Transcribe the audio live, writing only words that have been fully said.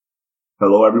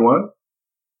Hello, everyone.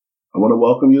 I want to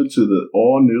welcome you to the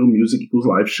all-new Music Equals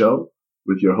Life show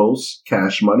with your host,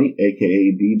 Cash Money,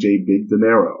 a.k.a. DJ Big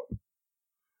Dinero.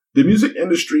 The music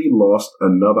industry lost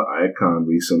another icon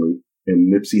recently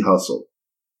in Nipsey Hussle.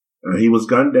 He was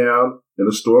gunned down in a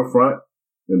storefront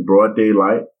in broad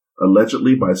daylight,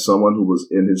 allegedly by someone who was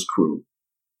in his crew.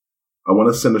 I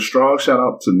want to send a strong shout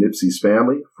out to Nipsey's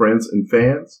family, friends, and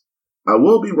fans. I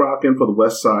will be rocking for the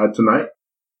West Side tonight.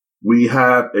 We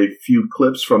have a few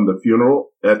clips from the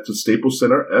funeral at the Staples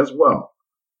Center as well.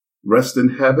 Rest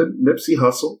in heaven, Nipsey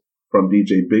Hussle, from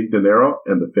DJ Big Dinero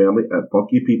and the family at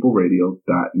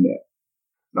funkypeopleradio.net.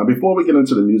 Now, before we get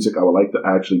into the music, I would like to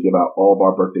actually give out all of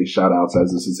our birthday shout-outs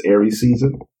as this is Aries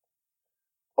season.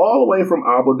 All the way from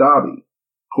Abu Dhabi,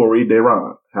 Corey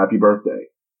Deron, happy birthday.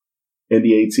 In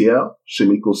the ATL,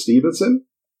 Shamiko Stevenson.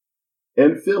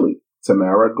 In Philly,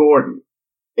 Tamara Gordon.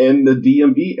 In the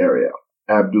DMV area,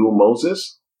 Abdul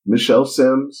Moses, Michelle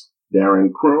Sims,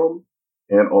 Darren Kroom,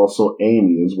 and also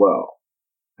Amy as well.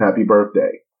 Happy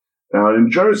birthday. Now in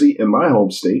Jersey, in my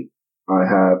home state, I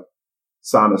have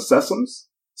Sana Sessoms,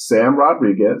 Sam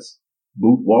Rodriguez,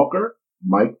 Boot Walker,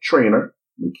 Mike Trainer,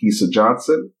 Lakeisha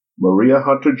Johnson, Maria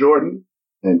Hunter Jordan,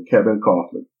 and Kevin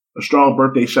Kaufman. A strong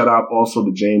birthday shout out also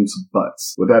to James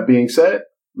Butts. With that being said,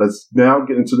 let's now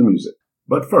get into the music.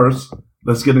 But first,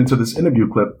 let's get into this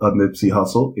interview clip of Nipsey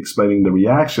Hussle explaining the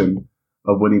reaction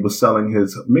of when he was selling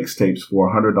his mixtapes for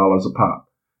 $100 a pop.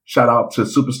 Shout out to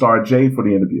Superstar J for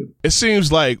the interview. It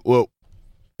seems like,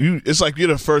 it's like you're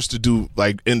the first to do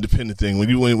like independent thing. When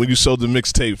you sold the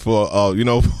mixtape for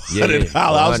 $100,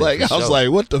 I was like,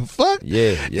 what the fuck?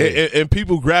 Yeah. And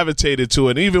people gravitated to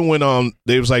it. Even when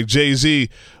they was like Jay-Z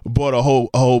bought a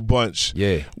whole bunch.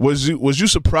 Yeah. Was you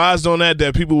surprised on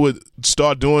that people would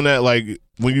start doing that, like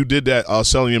when you did that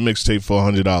selling your mixtape for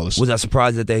 $100? Was I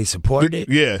surprised that they supported it?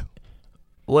 Yeah.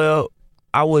 Well,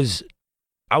 I was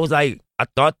like, I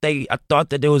thought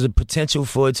that there was a potential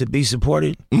for it to be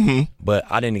supported, but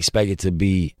I didn't expect it to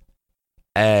be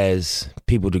as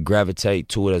people to gravitate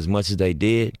to it as much as they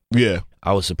did. Yeah.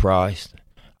 I was surprised.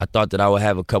 I thought that I would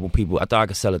have a couple people. I thought I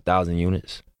could sell 1,000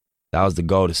 units. That was the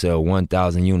goal, to sell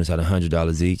 1,000 units at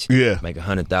 $100 each. Yeah. Make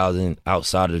 100,000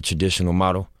 outside of the traditional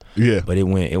model. Yeah. But it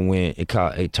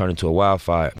turned into a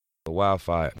wildfire.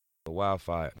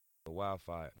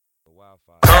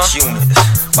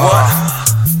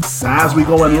 As we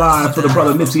going live for the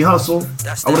brother Nipsey Hussle,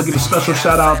 I want to give a special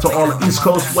shout out to all the East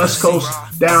Coast, West Coast,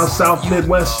 down South,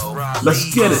 Midwest. Let's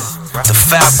get it. The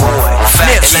fat boy,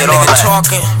 Nipsey, and all that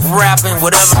talking, rapping,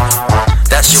 whatever.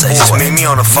 That's your boy. Me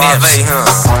on the 5A,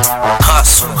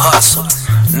 Hustle,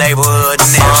 neighborhood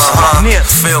Nipsey,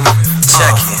 feel me?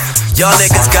 Check it. Y'all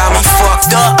niggas got me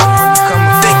fucked up,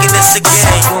 thinking it's a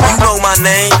game. You know my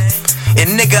name.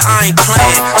 And nigga, I ain't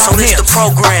playing, so this the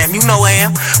program, you know I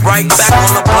am. Right back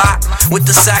on the block, with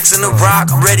the sax and the rock,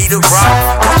 ready to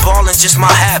rock. Cause ballin' just my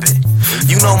habit.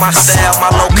 You know my style, my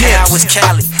locale was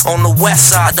Cali. On the west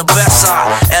side, the best side,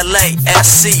 LA,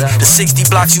 SC, the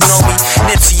 60 blocks, you know me.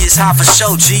 Nipsey is hot for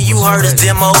show, G, you heard his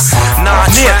demo.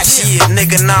 Non-tracks, yeah,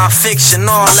 nigga, non-fiction,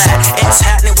 all that. It's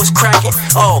happening, was cracking.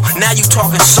 Oh, now you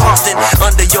talking soft and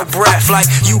under your breath, like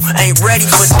you ain't ready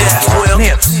for death. Well,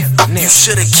 you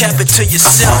should've kept it to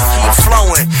yourself, keep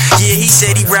flowing. Yeah, he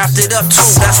said he wrapped it up too,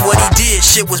 that's what he did,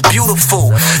 shit was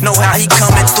beautiful. Know how he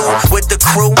coming through with the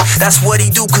crew, that's what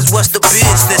he do, cause what's the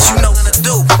business, you know what to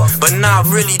do. But not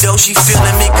really though, she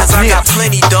feeling me cause I got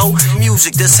plenty though.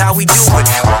 Music, that's how we do it.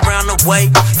 Around the way,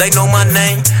 they know my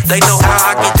name, they know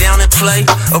how I get down and play.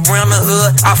 Around the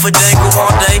hood, I fandangle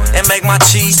all day and make my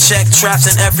cheese check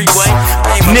traps in every way.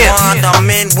 Pay my mind, I'm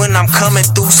in when I'm coming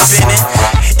through spinning.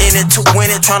 In it to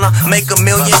win it, tryna make a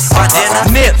million by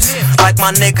dinner. Like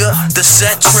my nigga, the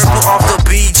set triple off the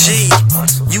BG.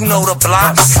 You know the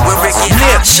block where it get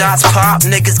hot, shots pop,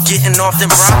 niggas getting off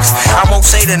them rocks. I won't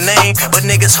say the name, but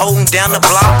niggas holding down the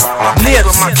block. My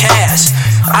paper, my cash.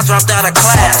 I dropped out of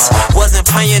class, wasn't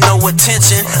paying no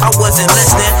attention, I wasn't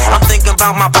listening. I'm thinking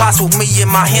about my pops with me and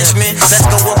my henchmen. Let's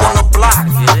go up on the block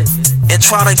and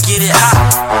try to get it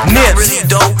hot. Not really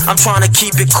though, I'm trying to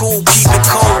keep it cool, keep it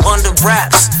cold under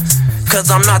wraps. Cause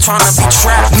I'm not trying to be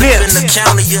trapped up in the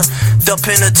county, the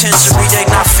penitentiary, they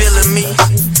not feeling me.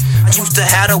 I used to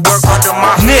have to work under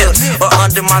my lip or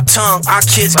under my tongue, I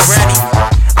kiss granny.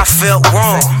 I felt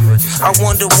wrong, I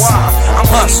wonder why. I'm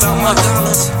hustling my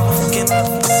dollars.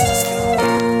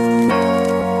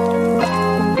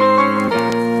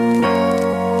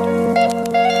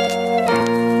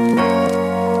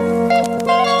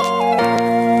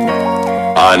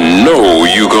 I know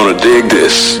you gonna dig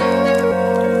this.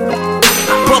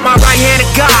 Put my right hand to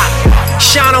God,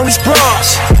 shine on these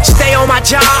bras, stay on my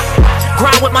job,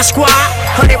 grind with my squad.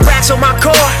 100 racks on my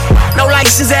car, no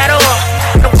license at all.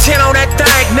 No 10 on that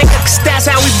thing, nigga, cause that's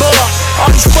how we ball.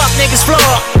 All these fuck niggas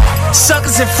flawed,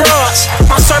 suckers and frauds.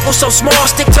 My circle so small,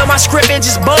 stick to my script and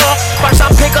just ball. First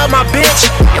I pick up my bitch,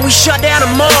 and we shut down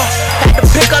the mall. Had to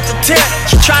pick up the tip,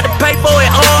 she tried to pay for it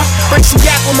all. Bring some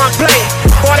yak on my plate,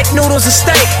 garlic noodles and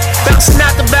steak. Bouncing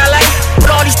out the ballet,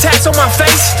 with all these tats on my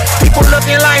face. People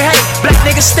looking like, hey, black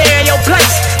niggas stay in your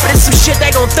place. But it's some shit they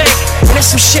gon' think, and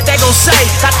it's some shit they gon' say.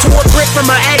 Got to a brick from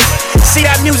my eight, see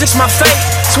that music's my fate.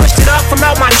 Switched it up from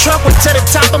out my truck, went to the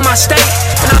top of my state.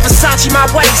 And I Versace my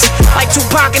waist, like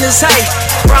Tupac in his hay.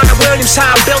 Brian Williams,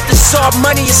 how I built this soft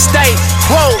money estate.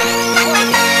 Whoa.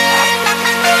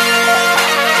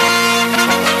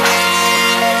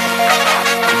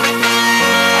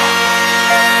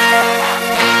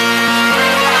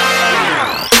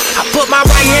 Put my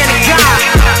right hand in God.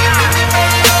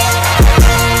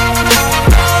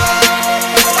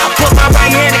 I put my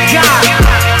right hand in God.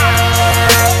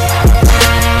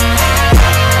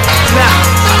 Now,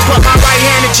 I put my right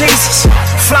hand in Jesus.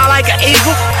 Fly like an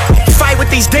eagle. Fight with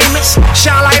these demons.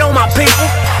 Shine light on my people.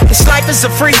 This life is a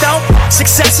free throw.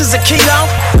 Success is a kilo.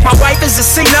 My wife is a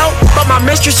C-note, but my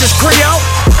mistress is Creole.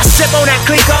 I sip on that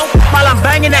Clico while I'm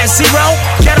banging that zero.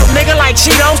 Ghetto nigga like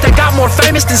Cheetos that got more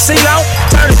famous than CeeLo.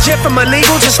 Turn a jet from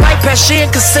illegal just like Pesci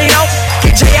and Casino.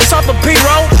 Get JS off a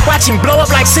B-roll, watch him blow up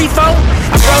like C4.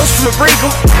 I rose from a Regal,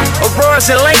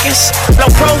 Auroras and Lakers. No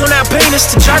pros on that penis,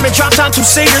 the German dropped on 2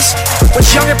 seaters. Was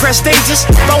young and prestigious,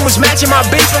 phone was matching my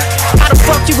beeper. How the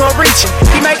fuck you gon' reach him?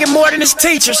 He making more than his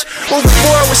teachers. Moving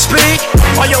forward with speed,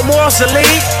 all your morals to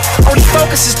lead. Only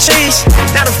focus is cheese,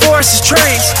 now the forest is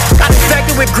trees. Got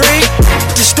infected with greed,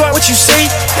 distort what you see.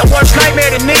 Your worst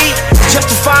nightmare to need,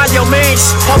 justify your means.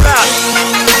 Hold up.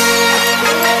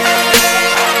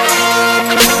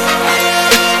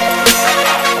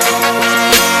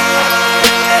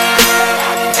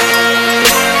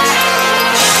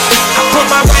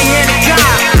 My right hand in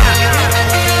God.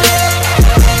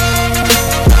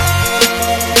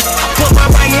 I put my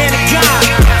right hand in God.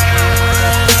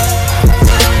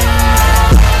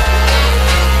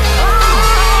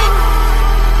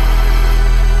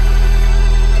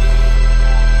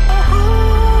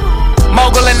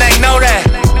 Mogul and they know that.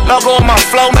 Logo on my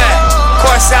flow mat.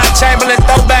 Courtside Chamberlain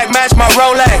throwback match my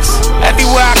Rolex.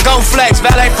 Everywhere I go flex.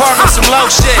 Valet park on some low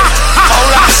shit. Whole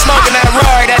lot of smoking that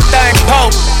Rory, that thing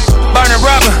poke. Burning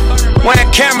rubber, wearing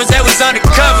cameras that was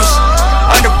undercovers.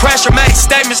 Under pressure, made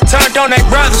statements turned on their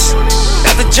brothers.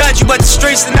 Never judge you, but the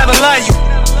streets will never love you.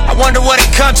 I wonder what it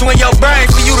come to in your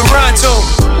brain for you to run to.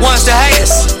 One's the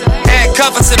haters,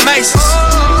 handcuffers and maces.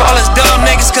 Call us dumb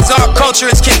niggas cause our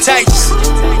culture is contagious.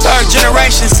 Third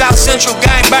generation South Central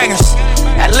gangbangers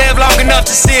that live long enough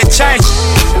to see it change.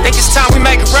 Think it's time we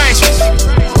make arrangements.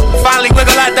 Finally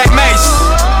wiggle out that maze.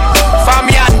 Find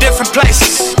me out in different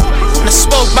places. When I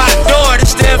spoke by the door,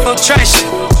 this the infiltration.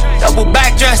 Double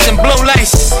back dressed in blue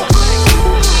laces.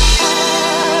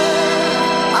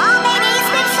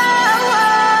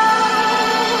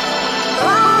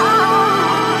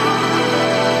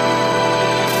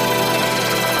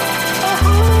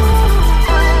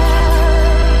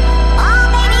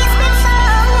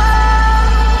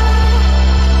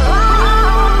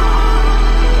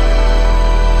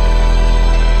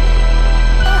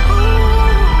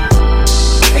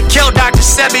 Dr.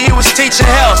 Sebi, he was teaching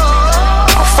health.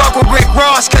 I fuck with Rick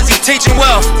Ross cause he teaching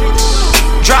wealth.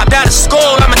 Dropped out of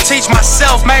school, I'ma teach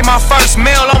myself. Made my first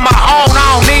meal on my own, I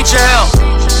don't need your help.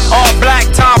 All black,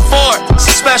 Tom Ford, it's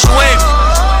a special evening.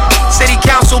 City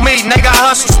council meeting, they got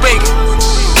hustle speaking.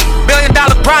 $1 billion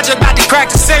project about to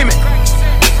crack the cement.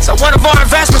 So one of our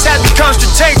investments has become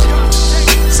strategic.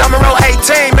 Summer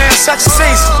 18, man, such a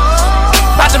season.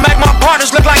 About to make my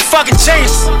partners look like fucking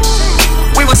genius.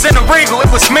 We was in the Regal, it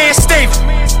was me and Steven.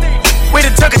 We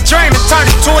done took a dream and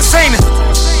turned it to a scene.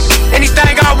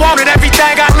 Anything I wanted,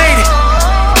 everything I needed.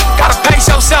 Gotta pace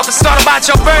yourself, it's all about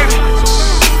your baby.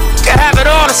 Can have it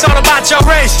all, it's all about your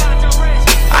race.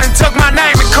 I done took my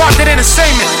name and carved it in a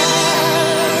cement.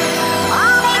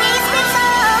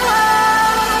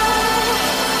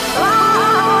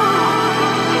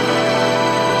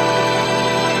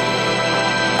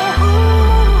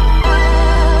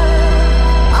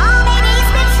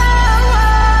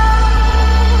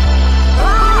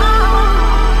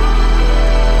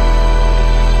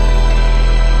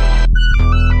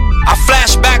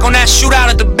 On that shootout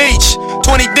at the beach,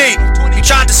 20 deep. You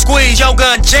tried to squeeze, your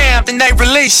gun jammed, and they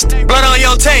released. Blood on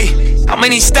your teeth. How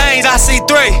many stains? I see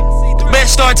 3. The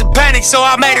bitch started to panic, so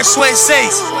I made her switch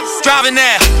seats. Driving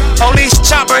there, police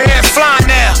chopper here flying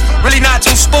there. Really not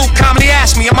too spooked, calmly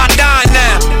ask me, am I dying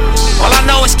now? All I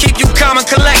know is keep you calm and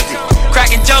collected.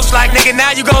 cracking jokes like, nigga,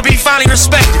 now you gon' be finally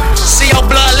respected. See your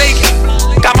blood leaking,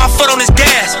 got my foot on his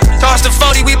gas. Toss the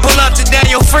 40, we pull up to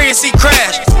Daniel Free and see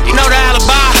crash. You know the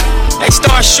alibi, they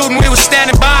start shooting, we was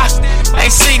standing by.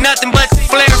 Ain't see nothing but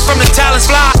flare from the talents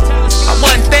fly. I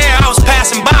wasn't there, I was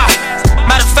passing by.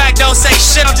 Matter of fact, don't say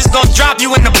shit, I'm just gonna drop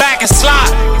you in the back and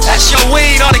slide. That's your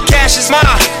weed, all the cash is mine.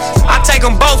 I take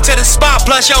them both to the spot,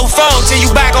 plus your phone till you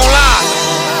back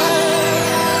online.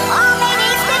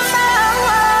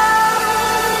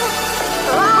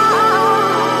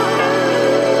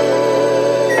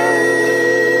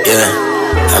 Yeah,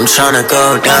 I'm tryna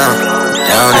go down,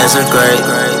 down as a grave.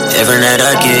 Every night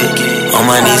I get on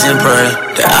my knees and pray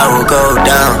that I will go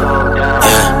down.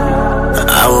 Yeah,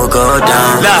 I will go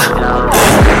down. Yeah.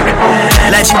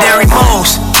 Legendary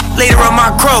moves, leader of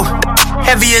my crew.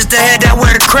 Heavy is the head that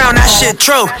wear the crown, that shit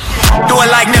true. Do it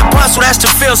like Nip Hustle, that's to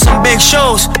fill some big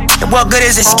shoes. And what good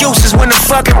is excuses when the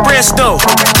fucking wrist do?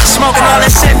 Smoking all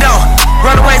that shit though.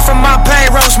 Run away from my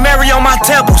pain, rosemary on my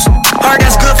temples. Heart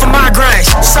that's good for migraines.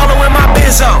 Solo in my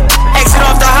benzo, exit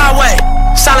off the highway.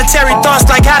 Solitary thoughts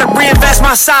like how to reinvest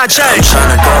my side chain. I'm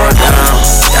tryna go down,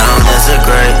 down as a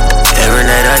grave. Every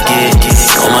night I get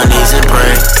on my knees and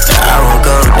pray that I will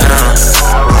go down.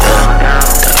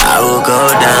 Yeah, I will go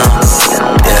down.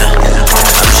 Yeah,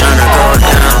 I'm tryna go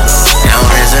down, down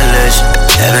as a legend.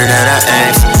 Every night I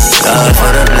ask God for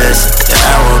the blessing that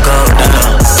I will go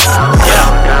down.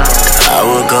 Yeah, I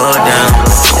will go down.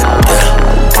 Yeah.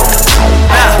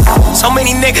 So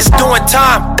many niggas doing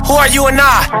time. Who are you and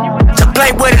I? To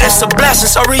play with it, it's a blessing,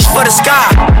 so reach for the sky.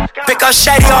 Pick up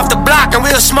Shady off the block and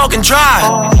we'll smoke and drive.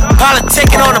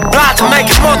 Politicking on the block to make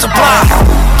it multiply.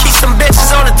 Keep some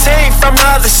bitches on the team from the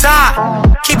other side.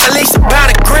 Keep at least a pound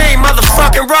of green,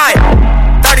 motherfucking right.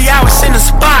 30 hours in the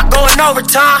spot, going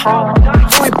overtime.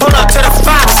 Then we pull up to the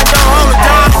Fox and don't hold it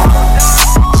down.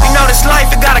 We know this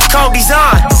life, it got a cold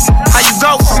design. How you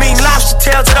go from eating lobster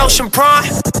tail to ocean prawn?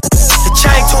 The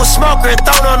chain to a smoker and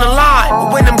throw it on the line.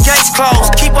 But when them gates close,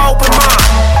 keep an open mind.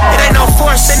 It ain't no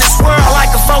force in this world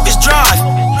like a focus drive.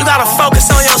 You gotta focus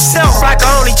on yourself like an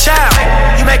only child.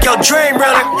 You make your dream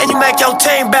realer and you make your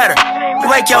team better. You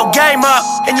wake your game up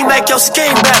and you make your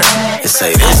scheme better. They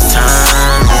say this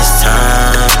time,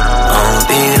 won't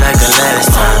be like the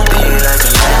last time.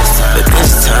 But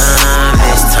this time,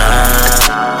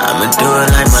 I'ma do it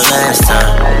like my last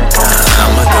time.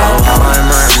 I'ma go hard,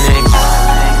 my nigga.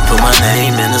 Put my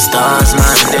name in the stars, my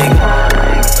nigga.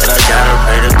 But I gotta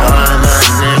pray to God, my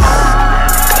nigga,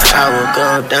 that I will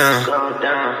go down.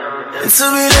 And to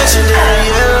be legendary,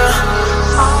 yeah.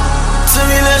 To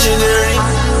be legendary.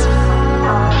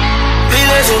 Be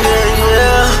legendary,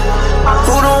 yeah.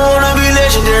 Who don't wanna be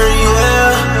legendary,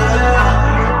 yeah.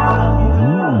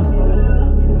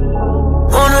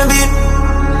 Wanna be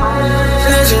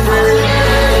legendary,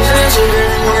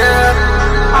 yeah.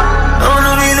 I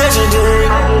wanna be legendary.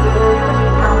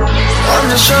 I'm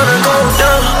just tryna go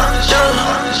down,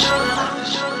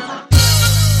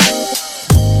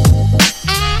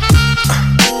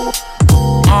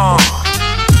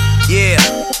 yeah.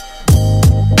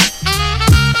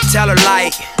 Tell her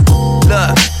like,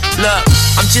 look,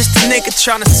 I'm just a nigga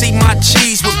tryna see my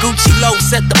cheese with Gucci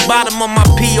loafs at the bottom of my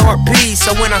PRP.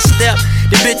 So when I step,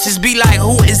 the bitches be like,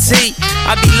 who is he?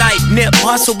 I be like, Nip,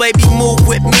 hustle, baby, move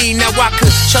with me. Now I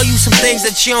could show you some things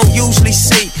that you don't usually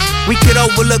see. We could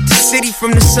overlook the city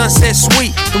from the Sunset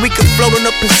Suite. And we could float on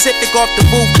the Pacific off the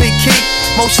Booth Big Key.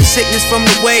 Motion sickness from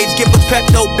the waves, give a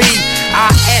Pepto-B.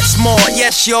 I.S. more,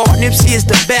 yes, y'all. Nipsey is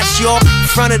the best, y'all.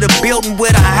 Front of the building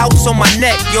with a house on my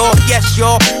neck, y'all. Yes,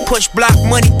 y'all. Push block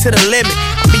money to the limit.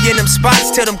 I be in them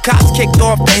spots till them cops kicked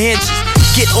off the hinges.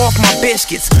 Get off my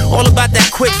biscuits, all about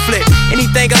that quick flip.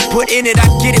 Anything I put in it, I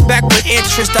get it back with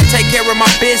interest. I take care of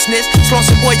my business,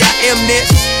 Slauson boy, I am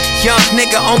this. Young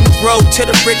nigga on the road to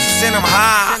the riches and I'm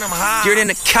high. You're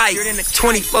in a kite,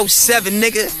 24/7,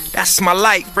 nigga. That's my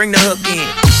life, bring the hook in.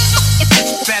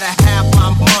 Better have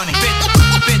my money.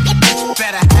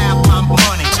 Better have my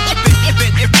money.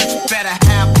 Better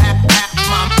have my money.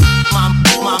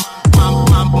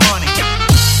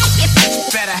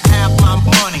 Better have my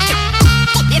money.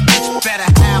 Better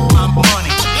have my money. Better have my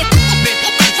money.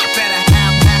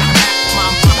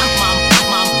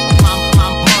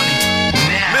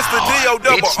 Mr. D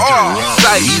N-I-P-S-E-Y-H-O-R.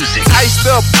 Say,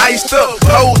 iced up,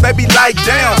 hoes, they be like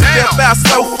down. Step out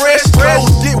so fresh,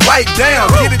 clothes get wiped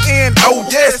down. Get it in, oh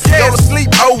yes, go to sleep,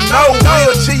 oh no.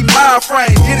 Real G mind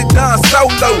frame, get it done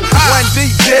solo. One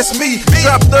deep, just me,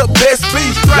 dropped up best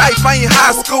beat. Life ain't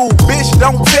high school, bitch,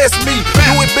 don't test me.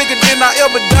 Do it bigger than I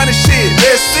ever done it, shit,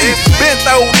 let's see. Been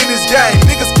throwed in this game,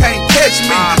 niggas can't catch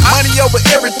me. Money over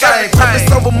everything, purpose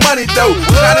over money though.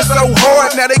 Shining so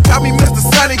hard, now they call me Mr.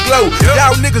 Sunny Glow.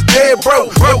 Y'all niggas dead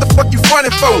broke, what the fuck you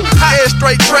running for? Head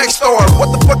straight track star,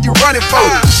 what the fuck you running for?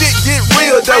 Shit get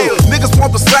real though, niggas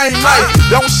want the same life.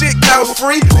 Don't shit cost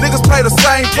free, niggas pay the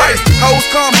same price. Hoes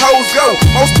come, hoes go,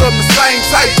 most of them the same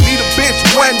type. Need a bitch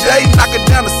one day, knock it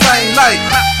down the same night.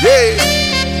 Yeah.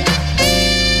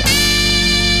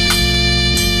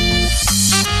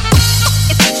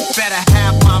 Better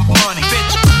have my money,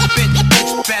 bitch.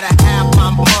 Better have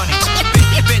my money,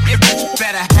 bitch.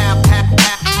 Better have my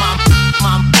money.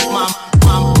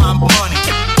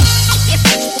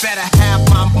 Better have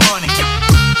my money.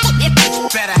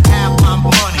 Better have my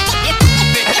money.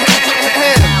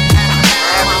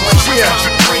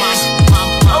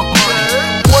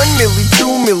 One milli, 2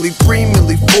 milli, 3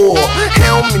 milli, 4.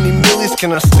 How many millies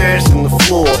can I stash in the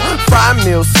floor? 5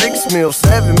 mil, 6 mil,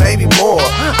 7, maybe more.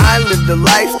 I live the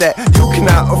life that you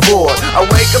cannot afford. I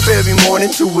wake up every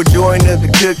morning to a joint of the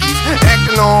cookies.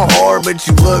 Acting all hard, but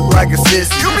you look like a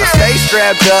sissy. I stay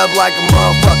strapped up like a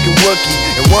motherfucking Wookie.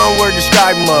 And one word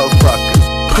describe motherfuckers: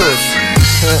 pussy.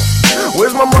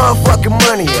 Where's my motherfucking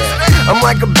money at? I'm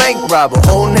like a bank robber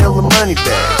holding hella money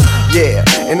bags. Yeah,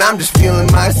 and I'm just feeling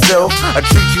myself. I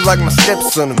treat you like my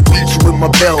stepson and beat you with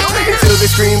my belt. Until they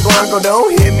scream Blanco,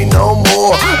 don't hit me no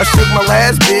more. I shook my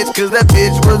last bitch cause that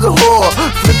bitch was a whore.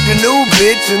 Flipped a new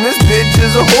bitch and this bitch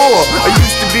is a whore. I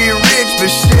used to be rich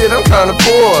but shit, I'm kinda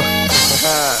poor.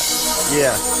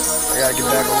 Yeah, I gotta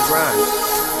get back on the grind.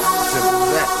 Simple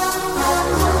as that.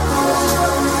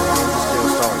 Still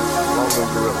starting, long no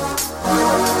gorilla.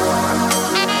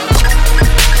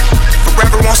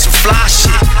 Forever want some fly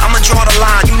shit. I'ma draw the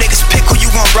line, you niggas pick who you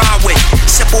gon' ride with.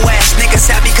 Simple ass niggas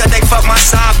happy cause they fuck my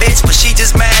side bitch, but she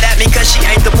just mad at me cause she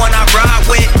ain't the one I ride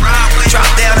with. Drop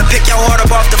down and pick your heart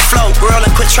up off the floor, girl,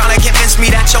 and quit trying to convince me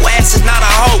that your ass is not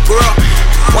a hoe, girl.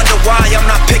 Wonder why I'm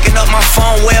not picking up my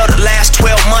phone well. The last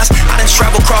 12 months I done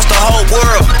traveled across the whole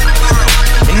world.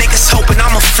 And niggas hoping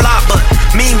I'm a flop, but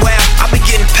meanwhile I been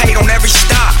getting paid on every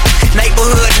stop.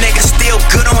 Neighborhood niggas still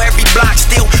good on every block,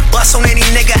 still bust on any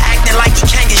nigga acting like he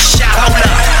can't get shot. Hold up,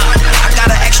 I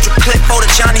got an extra clip for the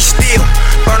Johnny Steele.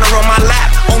 Burner on my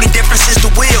lap, only difference is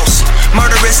the wheels.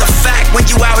 Murder is a fact when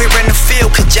you out here in the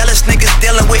field, cause jealous niggas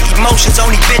dealing with emotions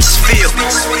only bitches feel.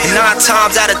 And 9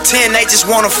 times out of 10 they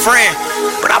just want a friend.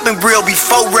 But I've been real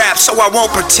before rap, so I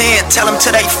won't pretend. Tell them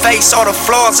to they face all the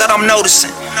flaws that I'm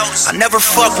noticing. I never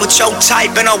fuck with your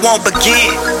type and I won't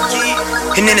begin.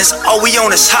 And then it's we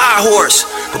on this high horse.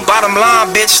 But bottom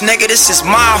line, bitch, nigga, this is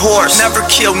my horse. Never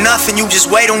kill nothing, you just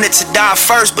wait on it to die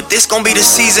first. But this gon' be the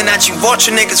season that you watch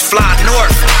your niggas fly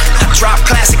north. I drop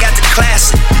classic after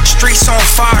classic. Streets on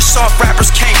fire, soft rappers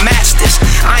can't match this.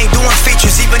 I ain't doing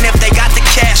features even if they got the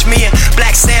cash. Me and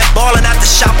Black Sam ballin' out the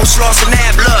shop on Sloss and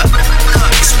Ab. Look,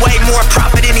 it's way more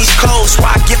profit in these clothes, so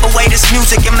I give away this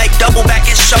music and make double back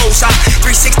in shows. I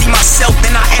 360 myself,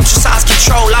 then I exercise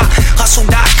control. I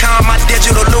hustle.com, my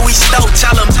digital Louis Stowe.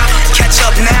 Tell them, catch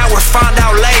up now or find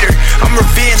out later. I'm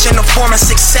revenge in the form of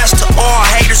success to all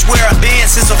haters. Where a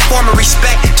Benz is a form of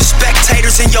respect to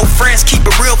spectators and your friends. Keep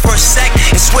it real for a sec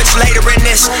and switch later in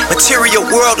this material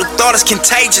world. The thought is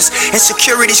contagious.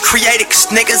 Insecurities created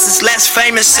cause niggas is less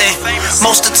famous, and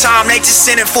most of the time they just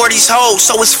send it for these hoes,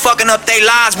 so it's fucking up their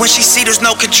lives when she see there's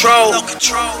no control. No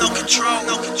control, no control,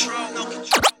 no control, no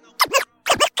control.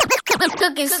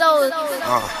 Cooking soul.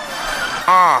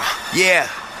 Yeah.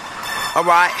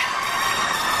 Alright.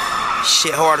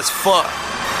 Shit hard as fuck.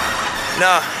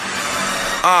 Nah.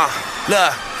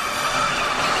 Look.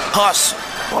 Hustle.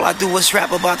 All I do is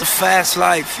rap about the fast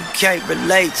life. You can't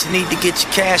relate, you need to get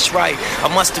your cash right. I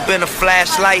must have been a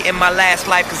flashlight in my last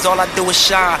life, cause all I do is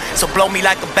shine, so blow me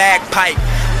like a bagpipe.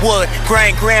 Wood,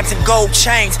 grain, grams, and gold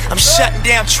chains. I'm shutting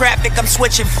down traffic, I'm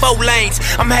switching 4 lanes.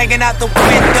 I'm hanging out the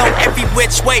window every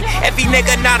which way. Every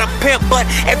nigga not a pimp, but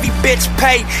every bitch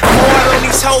pay. More on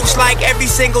these hoes like every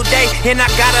single day. And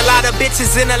I got a lot of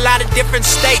bitches in a lot of different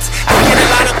states. I get a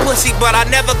lot of pussy, but I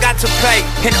never got to pay.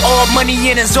 And all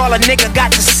money in is all a nigga got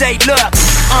to say. Look,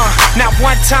 Not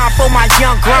one time for my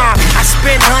young grind. I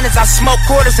spend hundreds, I smoke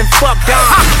quarters and fuck dime.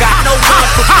 Got no love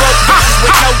for broke bitches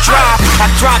with no drive. I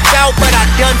dropped out, but I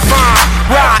done fine.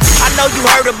 Right, I know you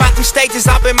heard about them stages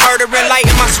I've been murdering.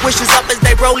 Lighting my swishes up as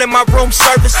they roll in my room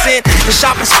servicing. The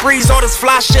shopping sprees, all this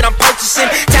fly shit I'm purchasing.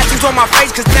 Tattoos on my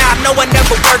face, cause now I know I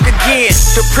never work again.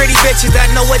 The pretty bitches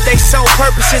that know what they sole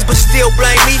purposes, but still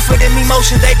blame me for them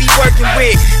emotions they be working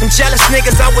with. Them jealous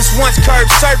niggas I was once curb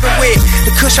serving with.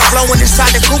 The kush I'm blowing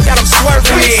inside the coupe that I'm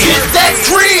swerving we in. Get that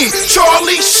green,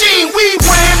 Charlie Sheen, we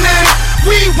winning,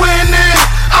 we winning.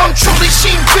 I'm Charlie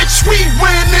Sheen, bitch, we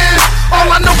winning. All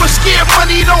I know is scared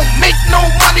money don't make no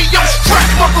money. I'm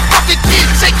strapped, motherfucker,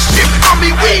 can't take shit from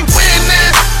me. We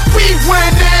winning, we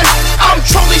winning. I'm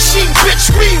Charlie Sheen,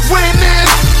 bitch, we winning.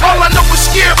 All I know is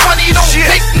scared money don't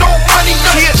make no money.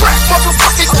 I'm strapped,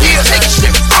 motherfucker, can't take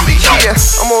shit from me. Yeah,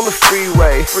 I'm on the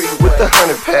freeway with the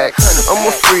 100 packs. I'm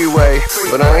on freeway,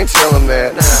 but I ain't tellin'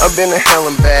 that. I've been to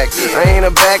hell and back. I ain't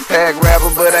a backpack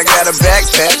rapper, but I got a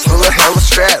backpack full of hella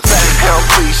straps. How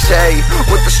cliche,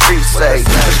 what the streets say.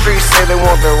 The streets say they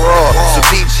want their raw,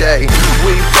 ceviche.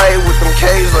 We play with them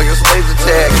K's like it's laser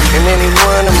tag, and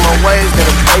anyone in my way is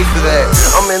gonna pay for that.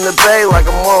 I'm in the bay like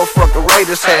a motherfucker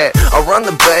Raiders hat. I run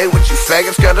the bay, what you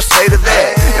faggots gotta say to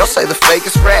that? Y'all say the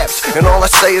fakest raps, and all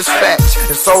I say is facts.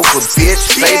 It's over, bitch,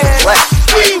 say the flash.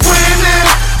 We winning,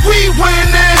 we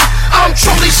winning. I'm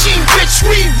Charlie Sheen, bitch,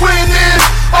 we winning.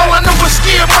 All I know is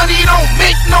scared money don't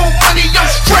make no money. I'm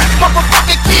strapped,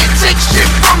 motherfucker, can't take shit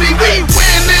from me. We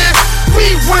winning,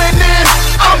 we winning.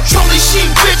 I'm Charlie Sheen,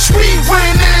 bitch, we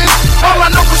winning. All I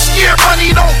know is scared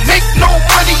money don't make no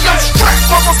money. I'm strapped,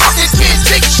 motherfucker, can't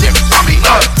take shit from me.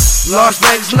 Las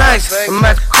Vegas nights, I'm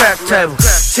at the crap table.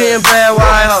 10 bad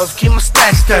white hoes, keep my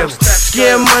stack stable.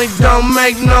 Scared money don't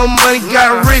make no money.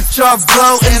 Got rich off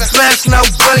blow in the back,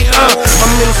 nobody.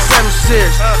 I'm in the 7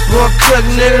 series, Lord Cook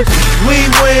nigga. We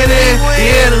winning,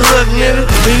 yeah, the hook nigga.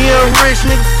 The young rich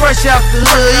nigga, fresh out the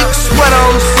hood. You can sweat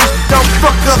on the system, don't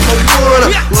fuck up my wood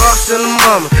up. Lost in the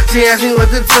mama, she asked me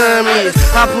what the time is.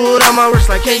 I pulled out my wrist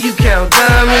like, can you count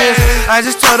diamonds? I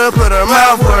just told her put her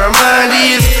mouth where her mind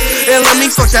is, and let me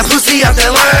fuck that pussy out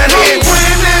that line. We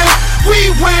winning, we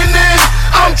winning.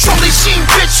 I'm Charlie Sheen,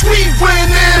 bitch, we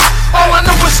winning. All I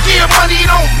know is scared money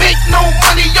don't make no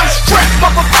money. I'm strapped,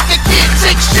 motherfucker, can't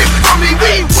take shit from me.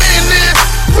 We winning,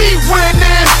 we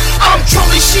winning. I'm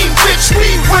Charlie Sheen, bitch,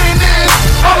 we winning.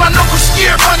 All I know is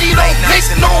scared money don't make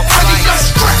no money. I'm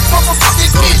strapped, motherfucker,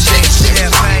 can't take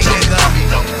shit from me.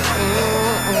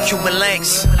 Cuban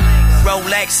links,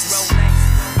 Rolexes,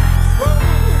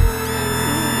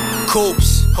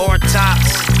 coupes, hard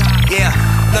tops, yeah.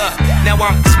 Look, now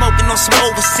I'm smoking on some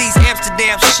overseas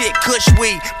Amsterdam shit, kush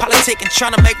weed. Politicking,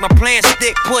 trying to make my plans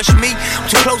stick, push me. I'm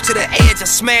too close to the edge, I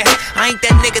smash. I ain't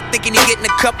that nigga thinking he getting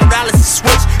a couple dollars to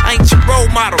switch. I ain't your role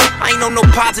model, I ain't on no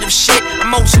positive shit.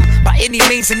 I'm on some, by any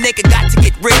means a nigga got to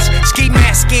get rich. Ski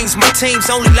mask schemes, my team's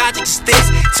only logic is this.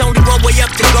 It's only one way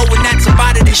up to go and that's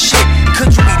about it and shit.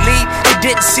 Could you believe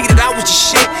they didn't see that I was the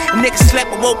shit? And niggas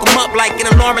slept and woke them up like an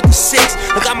alarm at the 6.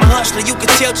 Look, I'm a hustler, you can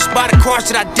tell just by the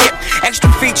cars that I dip. Extra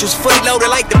features, fully loaded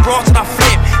like the bras that I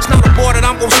flip. It's not a bar that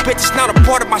I'm gon' spit, it's not a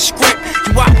part of my script.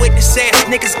 You eyewitness ass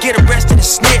niggas get arrested and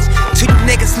snitch. Two you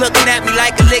niggas looking at me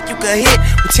like a lick you could hit.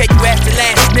 We tell you ass the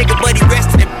last nigga, but he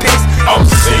rested in piss. I'm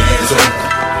seasoned.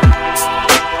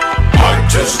 I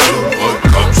just do what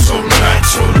comes so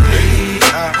naturally.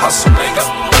 Hustle nigga.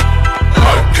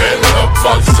 I can't help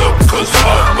myself cause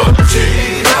I'm a G.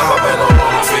 I'm a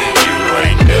wanna be. You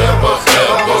ain't never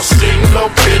ever seen no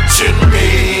bitch in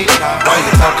me. Why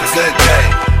you talk a good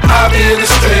game? I be in the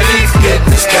streets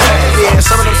getting this cash. Yeah,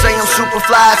 some of them say I'm super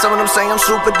fly, some of them say I'm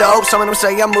super dope, some of them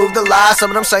say I move the lie, some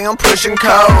of them say I'm pushing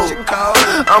coke.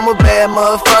 I'm a bad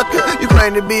motherfucker. You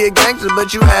claim to be a gangster,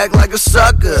 but you act like a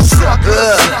sucker.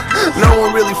 No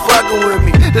one really fucking with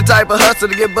me. The type of hustler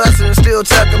to get busted and still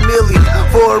tuck a milli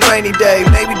for a rainy day,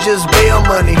 maybe just bail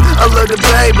money. I love the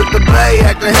bay, but the bay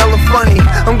acting hella funny.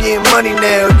 I'm getting money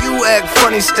now, you act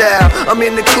funny style. I'm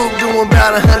in the coupe doing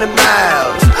about 100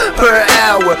 miles per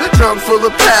hour. Trunk full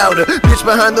of powder, bitch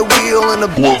behind the wheel and a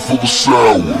blood full of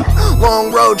sour.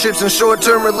 Long road trips and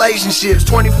short-term relationships.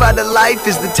 25 to life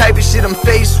is the type of shit I'm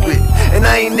faced with. And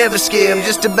I ain't never scared, I'm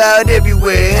just about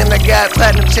everywhere. And I got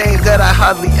platinum chains that I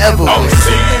hardly ever wear. I'm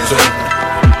seasoned.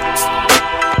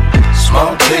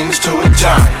 Small things to a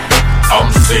giant. I'm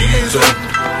seasoned.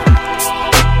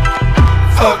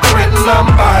 Fuck written, I'm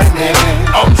buying it.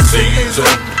 I'm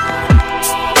seasoned.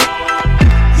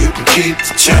 You can keep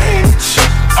the change.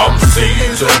 I'm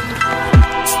seasoned.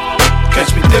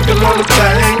 Catch me dipping on the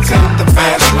things in the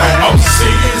fast lane. I'm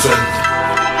seasoned.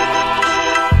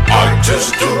 I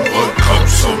just do what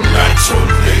comes so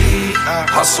naturally.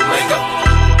 Hustle nigga,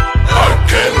 I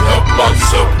can't help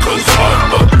myself cause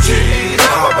I'm a G.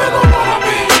 I wanna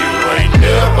be you, ain't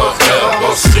never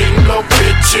ever seen no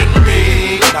bitch in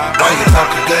me. Why you talk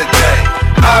a good game?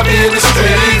 I be in the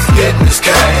streets getting this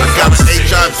cash. Got an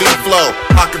HIV flow,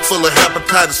 pocket full of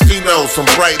hepatitis C, some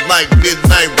bright like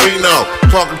midnight Reno.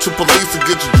 Talking to police to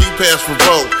get your G-Pass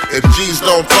revoked. If G's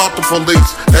don't talk to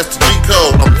police, that's the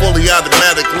G-code. I'm fully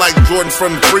automatic like Jordan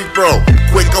from the free throw.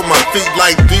 Quick on my feet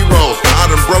like D-Rose.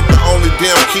 I done broke the only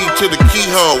damn key to the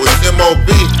keyhole. It's M.O.B.,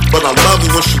 but I love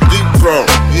it when she deep throw.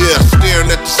 Yeah,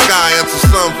 staring at the sky as the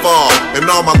sun fall. And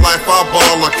all my life I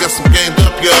ball, I guess I'm gamed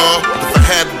up, y'all. If I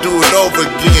had to do it over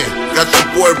again, got your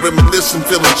boy reminiscing,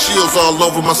 feeling chills all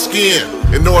over my skin.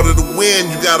 In order to win,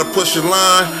 you gotta push your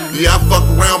line. Yeah, I fuck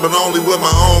around, but only with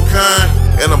my own kind.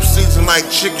 And I'm seasoned like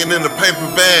chicken in a paper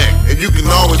bag. And you can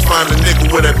always find a nigga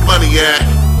where that money at.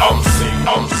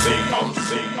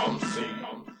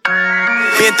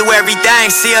 Been through everything,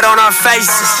 see it on our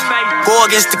faces. Go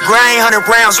against the grain, 100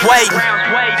 rounds waiting.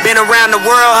 Been around the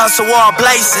world, hustle all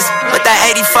places. But that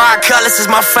 85 colors is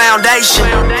my foundation.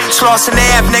 Slossin'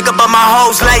 Ave, nigga, but my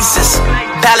hoes laces.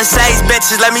 Palisades,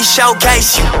 bitches, let me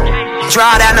showcase you.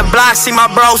 Drive down the block, see my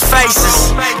bros'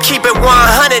 faces. Keep it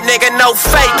 100, nigga, no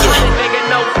faking.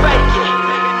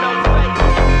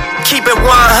 Keep it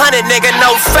 100, nigga,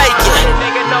 no faking.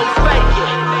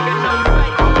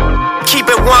 Keep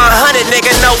it 100,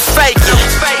 nigga, no faking.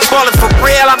 Ballin' for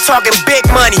real, I'm talking big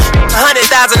money.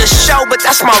 100,000 a show, but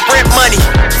that's my rent money.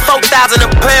 4,000 a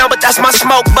pound, but that's my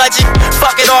smoke budget.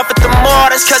 Fuck it off at the mall,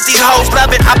 that's cause these hoes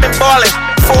love it. I've been ballin'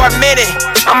 for a minute.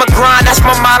 I'ma grind, that's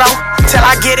my motto. Till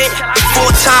I get it,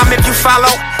 full time if you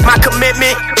follow my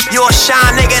commitment. You're a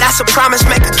shine, nigga, that's a promise.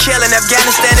 Make a kill in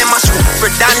Afghanistan in my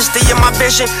for dynasty in my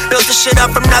vision. Built the shit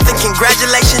up from nothing,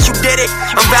 congratulations, you did it.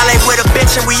 I'm valet with a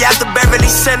bitch and we at the Beverly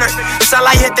Center.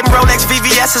 Sunlight hit them Rolex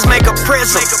VVS's, make a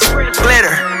prism.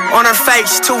 Glitter on her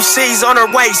face, 2 C's on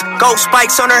her waist, gold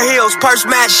spikes on her heels, purse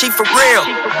match, she for real.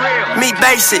 Me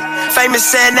basic, famous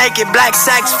and naked, black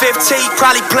sacks 15,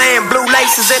 probably playing blue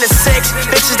laces in a 6.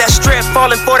 Bitches that strip,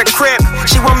 falling for the crib.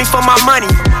 She want me for my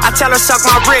money, I tell her suck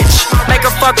my rich. Make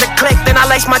her fuck the click, then I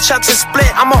lace my chucks and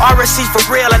split. I'm a RSC for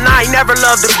real and I ain't never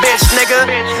loved a bitch, nigga.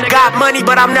 Got money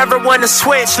but I'm never one to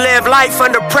switch. Live life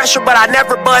under pressure but I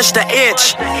never budged an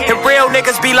inch. And real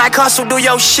niggas be like, hustle, do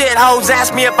your shit. Hoes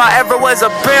ask me if I ever was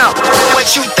a pimp. What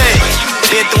you think?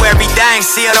 Been through everything,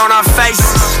 see it on our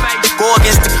faces. Go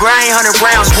against the grain, 100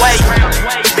 rounds waiting.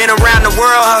 Been around the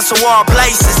world, hustle all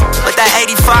places. But that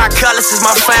 85 colors is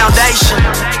my foundation.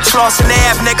 Slossin'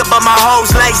 Ave, nigga, but my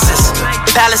hoes laces.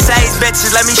 Palisades,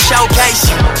 bitches, let me showcase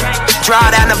you.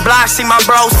 Drive down the block, see my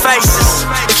bros' faces.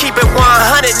 Keep it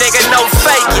 100, nigga, no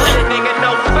faking.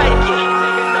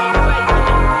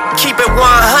 Keep it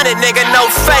 100, nigga, no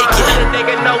faking.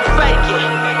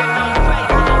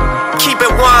 Keep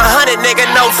it 100, nigga,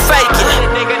 no faking.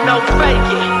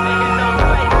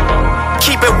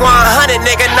 Keep it 100,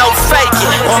 nigga, no faking.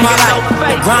 All my life,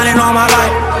 been grinding all my life.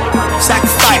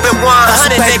 Sacrifice. Keep it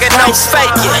 100, nigga, no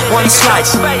faking. One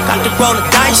slice, got to roll the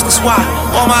dice, that's why.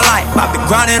 All my life, I've been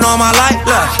grinding all my life.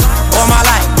 Look, all my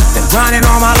life, been grinding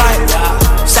all my life.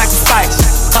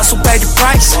 Sacrifice, hustle, pay the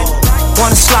price.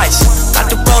 One slice,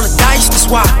 got to roll the dice, that's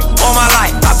why. All my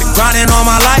life, I've been grinding all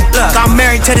my life. Look, I'm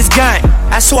married to this game,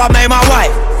 that's who I made my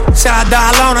wife. Said I die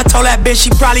alone, I told that bitch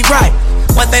she probably right.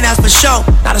 One thing that's for sure,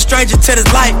 not a stranger to this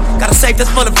life. Got a safe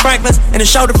that's full of Franklins and a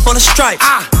shoulder full of stripes.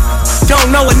 I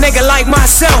don't know a nigga like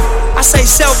myself. I say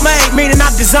self-made, meaning I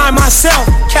design myself.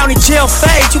 County jail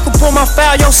fade, you can pull my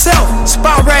file yourself.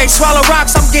 Spot raid, swallow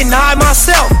rocks, I'm getting high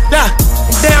myself. Yeah,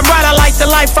 damn right I like the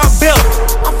life I built.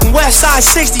 I'm from West Side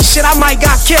 60, shit I might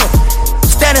got killed.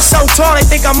 Standing so tall they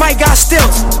think I might got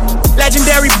stilts.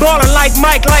 Legendary baller like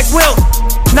Mike, like Wilt.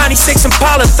 96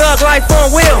 Impala, thug life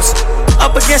on wheels.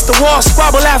 Up against the wall,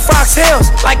 squabble at Fox Hills.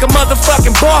 Like a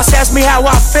motherfucking boss, ask me how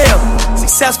I feel.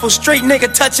 Successful street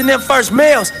nigga touching them first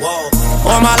meals.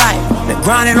 All my life, been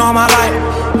grinding all my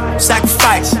life.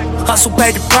 Sacrifice, hustle,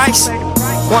 pay the price.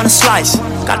 Want a slice,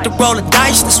 got to roll the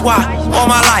dice, that's why. All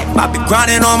my life, I've been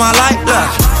grinding all my life. Look,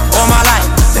 all my life,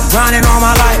 been grinding all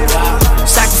my life.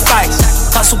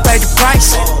 Sacrifice, hustle, pay the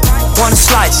price. Want a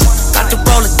slice, got to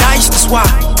roll the dice, that's why.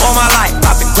 All my life,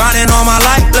 I've been grinding all my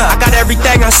life. Look, I got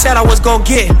everything I said I was gonna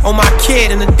get on my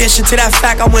kid. In addition to that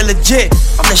fact, I went legit.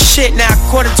 I'm the shit now,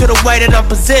 according to the way that I'm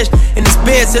positioned. In this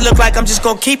biz, it look like I'm just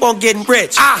gonna keep on getting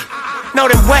rich. Know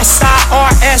them West Side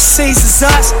RSCs is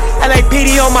us.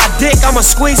 LAPD on my dick, I'ma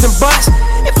squeeze and bust.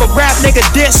 If a rap nigga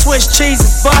diss, switch cheese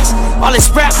and bust. All this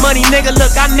rap money, nigga,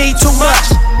 look, I need too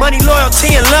much. Money,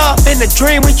 loyalty, and love, in the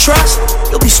dream we trust.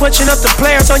 You'll be switching up the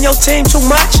players on your team too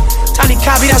much. Tiny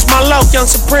Copy, that's my low, Young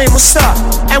Supreme, what's up?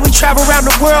 And we travel around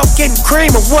the world getting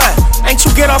cream or what? Ain't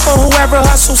you get off on whoever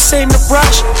hustle seem to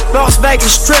rush? Las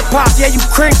Vegas strip pop, yeah, you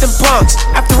creamed them punks.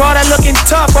 After all that looking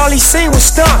tough, all he seen was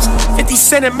stunts. 50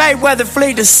 Cent and Mayweather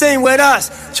flee the scene with us.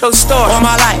 True story. All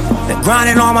my life, been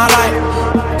grinding all my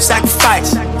life.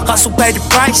 Sacrifice, hustle paid the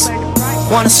price.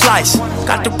 Want a slice,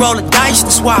 got to roll the dice,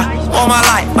 that's why. All my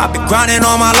life, I've been grinding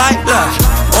all my life. Look,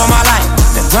 all my life,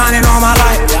 been grinding all my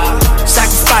life.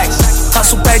 Sacrifice,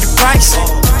 hustle paid the price.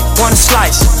 Want a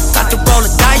slice, got to roll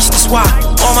the dice, that's why.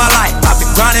 All my life, I've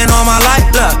been grinding all my life.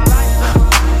 Look.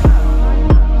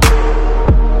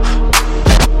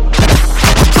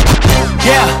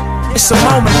 Yeah, it's a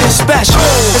moment, it's special.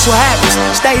 It's what happens,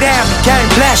 stay down, the game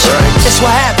bless you. It's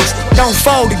what happens, don't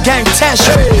fold, the game test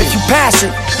you. If you pass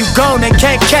it, you gone, they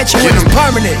can't catch you when it's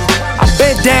permanent. I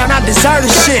been down, I deserve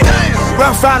this shit.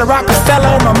 Rough Rider, Rockefeller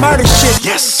on my murder shit.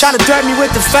 Try to threaten me with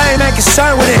the fame, ain't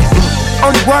concerned with it.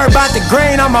 Only worry about the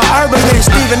green, I'm a herbalist,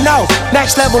 even though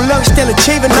next level look, still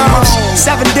achieving those.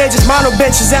 7 digits, model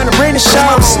bitches and arena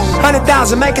shows.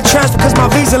 100,000 make a transfer cause my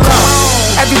visa low.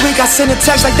 Every week I send a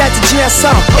text like that to GSO.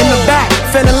 In the back,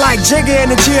 feeling like Jigga in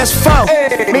the GS4.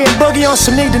 Me and Boogie on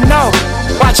some need to know.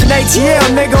 Watching ATL,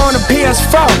 nigga on the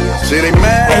PS4. See they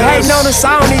mad. They hating on us,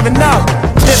 I don't even know.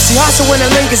 NIPSEY Hussle when the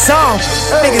link is on.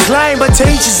 Niggas lame, but to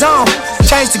each his own.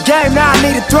 Change the game, now I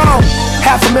need a throne.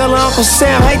 $500,000 Uncle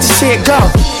Sam, hate to see it go.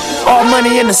 All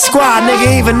money in the squad,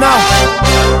 nigga, even know.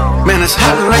 Man, it's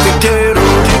hot like a ghetto.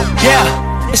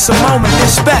 Yeah, it's a moment,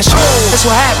 it's special. It's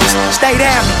what happens, stay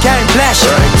down, the game bless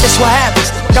you. It's what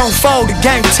happens, don't fold, the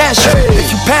game test you.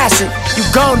 If you pass it, you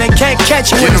gone, they can't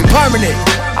catch you when it's permanent.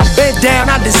 I been down,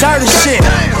 I deserve this shit.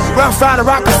 Rough Rider,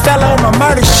 Rockefeller on my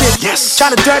murder shit.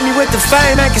 Try to threaten me with the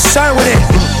fame, ain't concerned with it.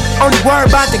 Only worry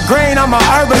about the green, I'm a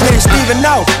herbalist, even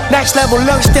though next level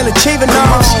look, still achieving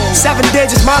those. 7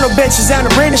 digits, model bitches and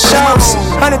arena shows.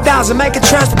 100,000 make a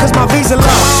transfer cause my visa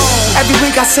low. Every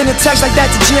week I send a text like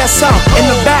that to GSO. In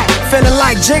the back, feeling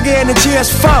like Jigga in the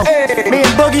GS4. Me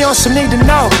and Boogie on some need to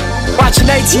know. Watching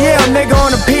ATL, nigga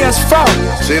on the PS4.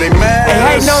 See they mad. They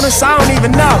hating on us, I don't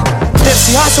even know.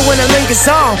 NIPSEY Hussle when the link is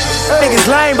on. Niggas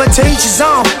lame, but to each his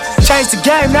own. Change the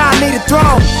game, now I need a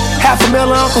throne. $500,000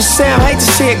 Uncle Sam, hate to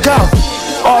see it go.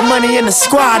 All money in the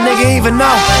squad, nigga, even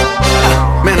know.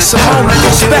 Man, it's a moment,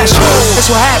 it's special. It's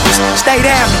what happens, stay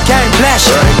down, the game bless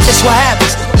you. It's what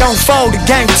happens, don't fold, the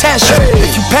game test you.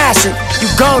 If you pass it, you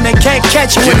gone, they can't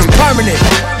catch you when it's permanent.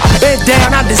 I been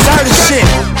down, I deserve this shit.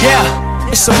 Yeah.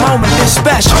 It's a moment, it's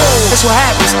special. It's what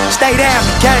happens, stay down,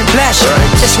 the game bless you.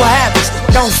 It's what happens,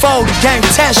 don't fold, the game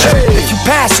test you. If you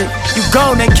pass it, you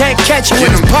gone, they can't catch you when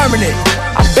it's permanent.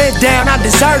 I been down, I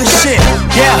deserve this shit.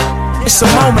 Yeah, it's a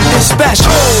moment, it's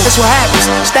special. It's what happens,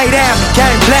 stay down, the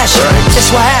game bless you. It's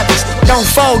what happens, don't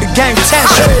fold, the game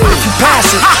test you. If you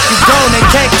pass it, you gone, they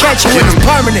can't catch you when it's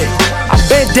permanent. I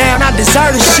been down, I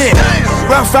deserve this shit.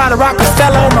 Rough Rider,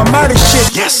 Rockefeller on my murder shit.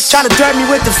 Try to threaten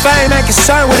me with the fame, ain't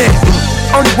concerned with it.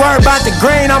 Only worry about the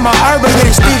green, I'm a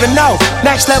herbalist, even though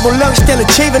next level look, still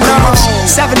achieving those.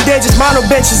 7 digits, model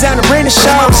bitches and arena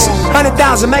shows. 100,000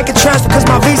 make a transfer cause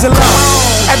my visa low.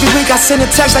 Every week I send a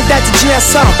text like that to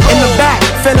GSO. In the back,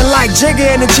 feeling like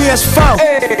Jigga in the GS4.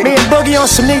 Me and Boogie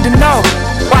on some need to know.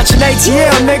 Watching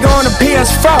ATL, nigga on the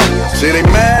PS4. See they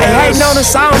mad. They hating on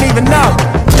us, I don't even know.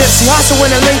 NIPSEY Hussle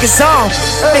when the link is on.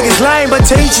 Niggas lame, but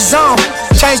to each his own.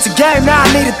 Change the game, now I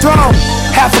need a throne.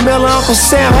 $500,000 Uncle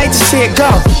Sam, hate to see it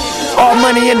go. All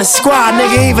money in the squad,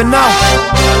 nigga, even know.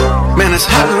 Man, it's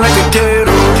hot like a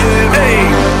ghetto. Hey,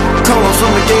 calling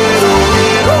from the ghetto.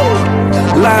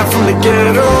 Live from the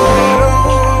ghetto.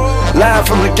 Live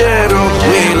from the ghetto.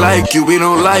 We ain't like you, we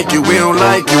don't like you, we don't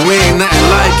like you, we ain't nothing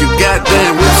like you.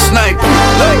 Goddamn, we'll snipe you.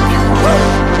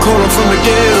 Calling from the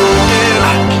ghetto.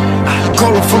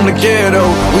 Calling from the ghetto.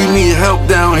 We need help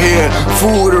down here,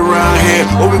 food around here,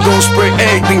 or we gon' spray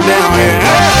everything down here.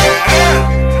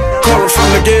 Calling from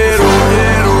the ghetto.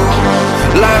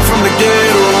 Live from the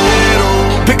ghetto.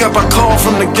 Pick up a call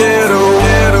from the ghetto.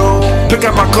 Pick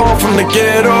up a call from the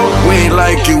ghetto. We ain't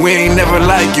like you, we ain't never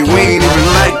like you, we ain't even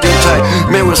like your type.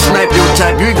 Man, we'll snipe your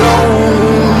type, you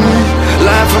gone.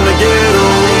 Live from the ghetto.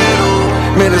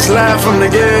 Man, it's live from the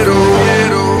ghetto.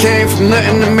 Came from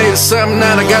nothing and made something.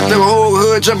 Now I got the whole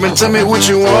hood jumping. Tell me what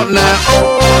you want now.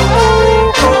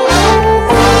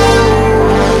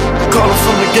 Calling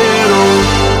from the ghetto.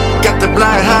 Got the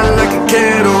block hot like a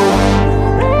kettle.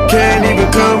 Can't even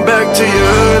come back to your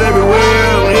hood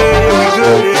everywhere. Yeah, we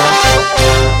good.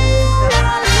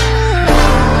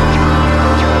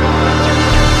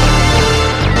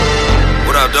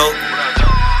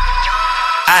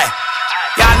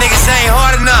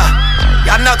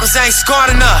 knuckles ain't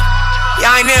scarred enough.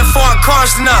 Y'all ain't in foreign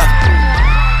cars enough.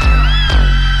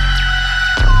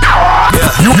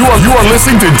 You are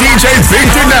listening to DJ Big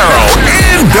Dinero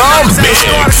in the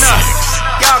mix.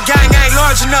 Y'all gang ain't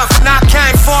large enough, and I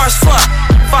came far as fuck.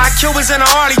 5 Cubans in a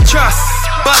Harley truck.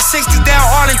 Buck 60 down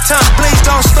Arlington, please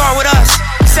don't start with us.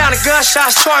 Sound of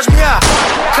gunshots, charge me up.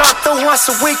 Come through once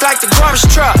a week like the garbage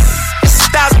truck. It's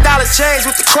 $1,000 change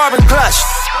with the carbon clutch.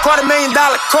 $250,000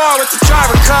 car with the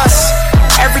driver cuss.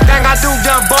 Everything I do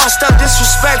done bossed up,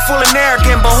 disrespectful and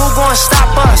arrogant, but who gon'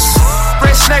 stop us?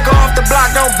 Rich nigga off the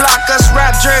block, don't block us.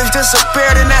 Rap dreams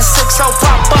disappeared and that 6-0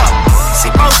 pop up.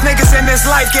 See, most niggas in this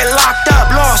life get locked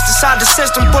up. Lost inside the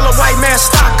system, pull a white man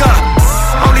stock up.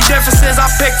 Only difference is I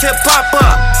picked hip-hop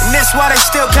up, and that's why they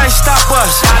still can't stop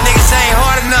us. Y'all niggas ain't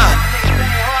hard enough.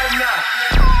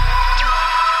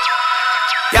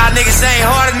 Y'all niggas ain't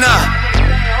hard enough.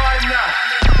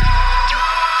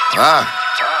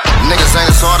 Niggas ain't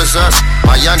as hard as us.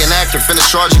 My youngin' actor finna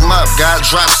charge him up. God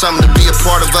dropped something to be a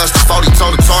part of us. The 40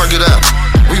 told the target up.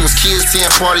 We was kids, 10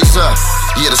 parties up.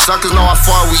 Yeah, the suckers know how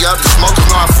far we up. The smokers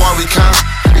know how far we come.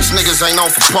 These niggas ain't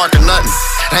known for parking nothing.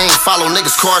 They ain't follow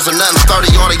niggas' cars or nothing.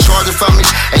 30 all they charging for me,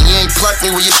 and you ain't pluck me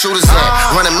where your shooters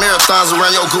at. Running marathons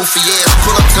around your goofy ass.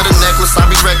 Pull up to the necklace, I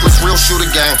be reckless, real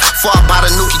shooter gang. Before I buy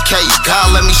the Nuki K,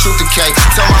 God let me shoot the K.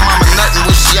 Tell my mama nothing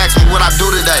when she ask me what I do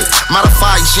today.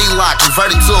 Modified G-Lock,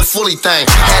 converted to a fully thing.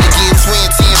 Had to give Twin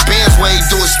 10 bands where he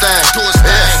do his thing.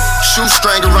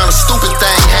 Shoestring around a stupid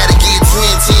thing. Had to give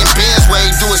Twin 10 bands where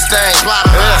he do his thing.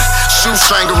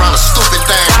 Shoestring around a stupid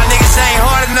thing. Y'all niggas ain't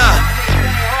hard enough.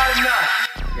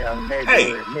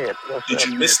 Hey, did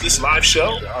you miss this live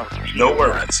show? No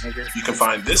worries. You can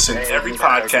find this and every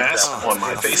podcast on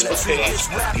my Facebook page,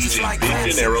 DJ Big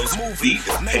Dinero's Beat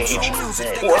page,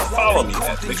 or follow me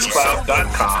at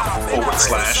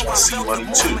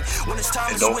mixcloud.com/C12.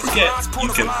 And don't forget, you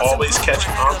can always catch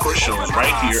encore shows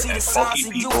right here at Funky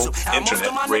People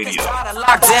Internet Radio.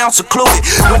 Locked down, secluded,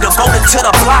 we're devoted to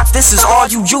the block. This is all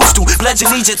you used to. Pledge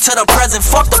allegiance to the present,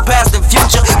 fuck the past and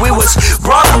future. We was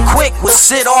brought up quick with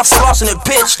sit off, flossing and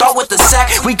bitch. Start with the sack,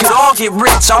 we could all get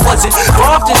rich. I wasn't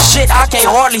involved in shit, I can't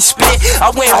hardly spit. I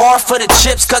went hard for the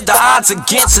chips, cause the odds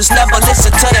against us. Never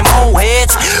listen to them old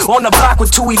heads. On the block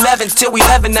with 211 till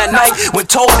 11 that night. When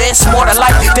told it's more to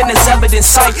life than it's evidence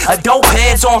sight. Adult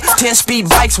heads on 10-speed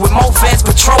bikes with more feds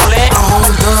patrolling. On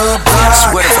the block. That's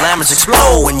where the glamours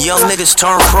explode when young niggas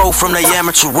turn pro from their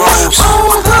amateur roles.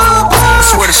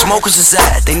 That's where the smokers is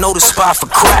at. They know the spot for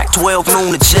crack. 12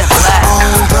 noon to jet black.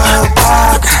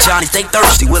 Look at the Johnny, they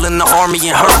thirsty, willing the army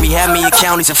and hurt me. Had me in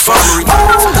county's infirmary.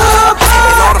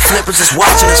 And all the flippers is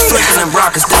watching us flipping them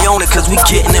rockers. They own it cause we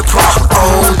getting it proper.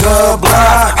 On the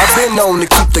block, I've been known to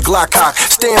keep the Glock cocked,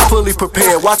 staying fully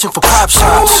prepared, watching for pop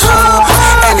shots.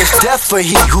 And it's death for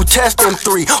he who test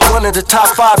M3, one of the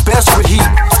top 5 best with heat.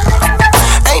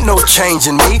 Ain't no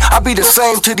changing me, I be the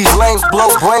same till these lames blow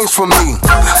brains from me.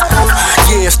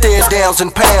 Yeah, stare downs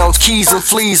and pounds, keys and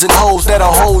fleas and hoes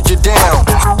that'll hold you down.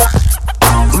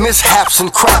 Mishaps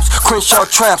and craps, Crenshaw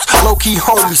tramps, low-key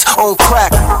homies on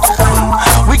crack.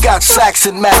 We got Saks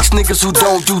and Max, niggas who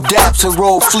don't do daps and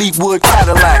roll Fleetwood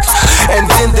Cadillacs. And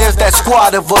then there's that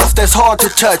squad of us that's hard to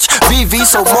touch. BV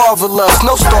so marvelous,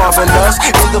 no starving us.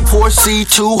 In the Porsche,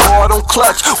 too hard on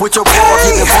clutch, with your ball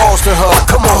getting balls to her.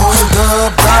 Come on.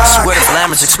 That's where the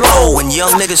glamours explode when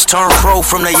young niggas turn pro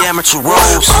from their amateur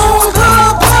roles.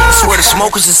 That's where the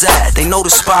smokers is at. They know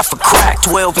the spot for crack.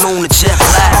 12 noon to jet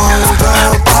black.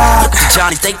 Look at the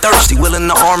Johnny, they thirsty, willing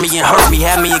the army and hurt me.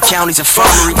 Had me in county's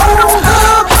infirmary.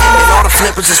 And all the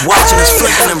flippers is watching us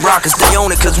flipping them rockers. They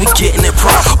own it cause we getting it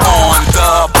proper. On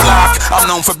the block, I'm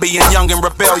known for being young and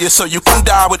rebellious, so you can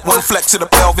die with one flex of the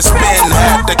pelvis. Been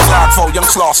had the clock for young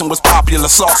Slauson was popular.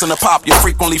 Sauce in the popular,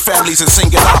 frequently families and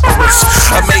singing operas.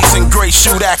 Amazing grace,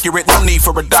 shoot accurate, no need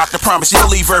for a doctor. Promise you'll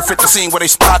leave Earth at the scene where they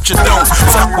spot you. Don't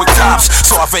fuck with cops,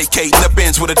 so I vacate the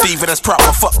Benz with a diva that's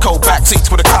proper. Fuck cold back seats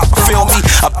with a copper. Feel me?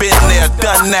 I've been there,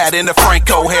 done that in the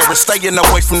Franco Harris. Staying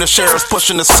away from the sheriffs,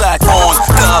 pushing the sack on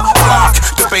the block.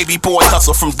 The baby boy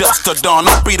hustle from dusk to dawn.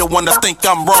 I'll be the one to think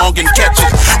I'm wrong and catch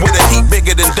it with a heat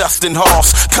bigger than Dustin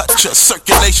Hoff's. Cut your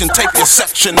circulation, take your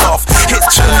section off. Hit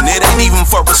you, and it ain't even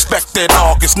for respect at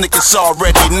all, cause niggas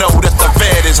already know that the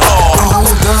bed is hard. On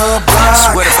the block. That's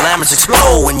where the glamours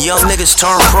explode when young niggas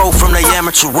turn pro from their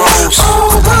amateur roles.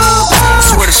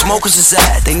 That's where the smokers is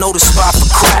at. They know the spot for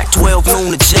crack. 12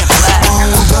 noon to jet black.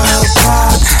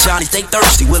 Johnny, they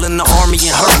thirsty, willing the army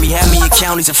and hurt me. Had me in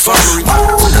county's infirmary. And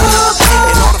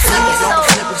all the flippers is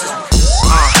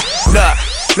Look,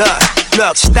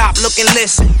 Look, stop, look, and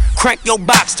listen. Crank your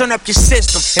box, turn up your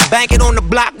system, and bang it on the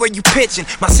block where you pitching.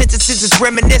 My sentences is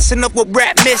reminiscent of what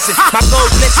rap missing. My goals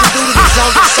listen due to the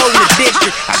zones that's sold in the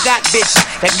district. I got bitches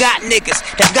that got niggas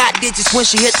that got digits. When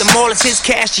she hit the mall, it's his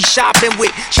cash she shopping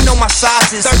with. She know my size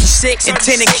is 36 and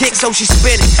 10 and kick, so she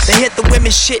spit it. They hit the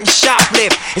women shit and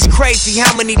shoplift. It's crazy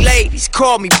how many ladies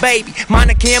call me baby.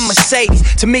 Monica and Mercedes,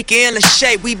 Tamika and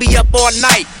Lachey, we be up all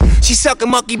night. She sucking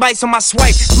monkey bites on my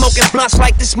swipe, smoking blunts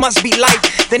like this must be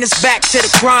life. Then it's back to the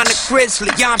grind of grizzly,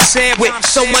 you know what I'm saying? With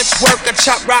so much work, I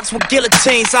chop rocks with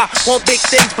guillotines. I want big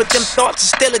things, but them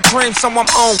thoughts are still a dream. So I'm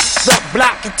on the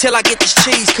block until I get this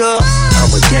cheese, cuz I'm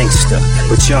a gangster,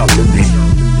 but y'all knew that.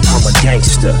 I'm a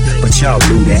gangster, but y'all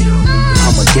knew that.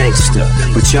 I'm a gangster,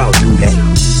 but y'all knew that.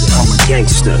 I'm a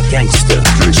gangster, gangster,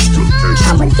 gangster.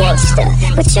 I'm a gangster,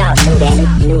 but y'all knew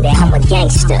that. I'm a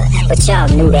gangster, but y'all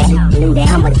knew that.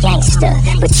 I'm a gangster,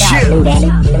 but y'all knew that.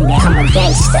 I'm a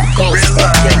gangster, gangster.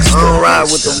 I don't ride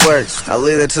with the work, I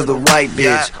leave it to the right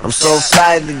bitch. I'm so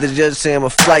fly that the judge say I'm a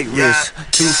flight risk.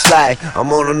 Too fly,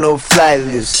 I'm on a no-fly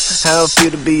list. How it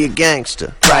feel to be a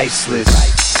gangster? Priceless.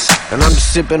 And I'm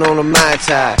just sipping on a Mai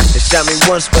Tai. They shot me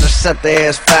once, but I shot their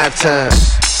ass 5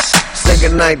 times. Say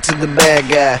goodnight to the bad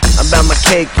guy. I'm about my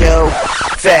cake, yo,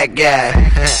 fat guy.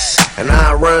 And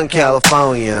I run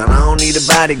California, and I don't need a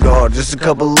bodyguard, just a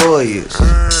couple lawyers.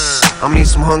 I mean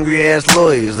some hungry ass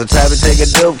lawyers, the type to take a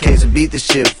dope case and beat the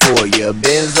shit for you.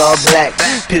 Benz all black,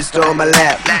 pistol on my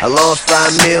lap. I lost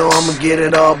 5 mil, I'ma get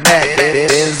it all back.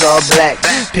 Benz all black,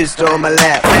 pistol on my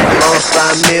lap. I lost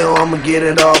 5 mil, I'ma get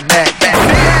it all back.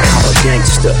 I'm a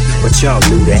gangster, but y'all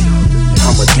knew that.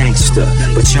 I'm a gangster,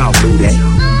 but y'all knew that.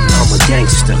 I'm a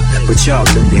gangster, but y'all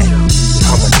knew that.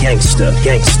 I'm a gangster,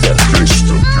 gangster,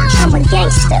 gangster. I'm a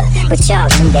gangster, but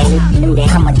y'all knew that.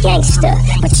 I'm a gangster,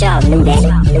 but y'all knew that.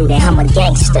 I'm a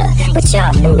gangster, but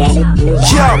y'all knew that. I'm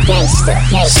a gangster,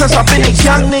 gangster. Since I've been a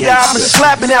young nigga, I've been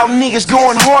slapping out niggas,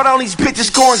 going hard on these bitches,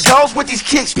 scoring goals with these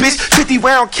kicks, bitch. 50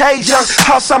 round cage, young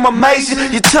house, I'm amazing.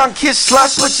 Your tongue kiss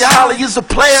sluts, but your holly is a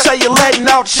player. Say you're letting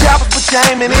out choppers, but you're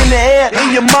aiming in the air.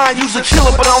 In your mind, you's a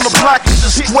killer, but on the block, you's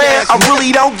a square. I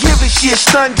really don't give a shit,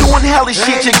 stun doing hellish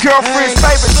shit. Your girlfriend's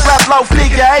favorite, slap low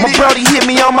figure 80. My brody hit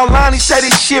me on my line, he said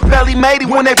this shit barely made it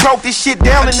when they broke this shit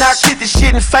down and I hit this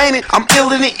shit and fainted. I'm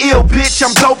ill in the ill, bitch,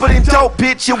 I'm doper than dope,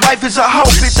 bitch. Your wife is a hoe,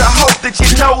 bitch, I hope that you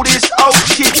know this. Oh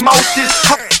shit, most is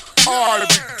Alright,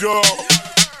 dog.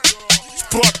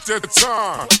 Fuck that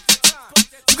time.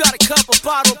 You got a cup of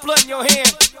bottled blood in your hand.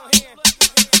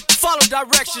 Follow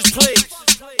directions, please.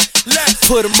 Let's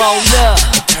put them on up,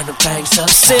 turn the bangs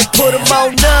upside. Put them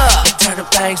on up, turn the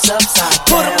bangs upside.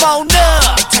 Put them on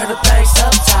up, turn the bangs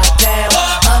upside down,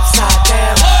 upside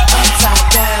down, upside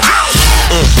down.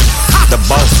 The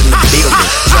boss in the building.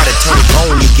 Try to turn it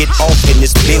on, you get off in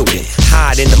this building.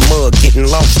 Hide in the mud, getting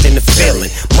lost in the feeling.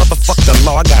 Motherfuck the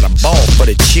law, I got a ball for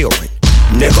the children.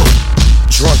 Nigga.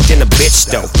 Drunk in a bitch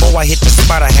though. Before I hit the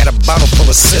spot, I had a bottle full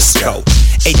of Cisco.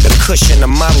 Ate the cushion, a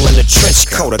model in a trench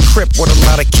coat. A crip with a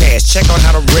lot of cash. Check on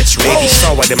how the rich baby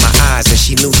saw it in my eyes, and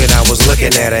she knew that I was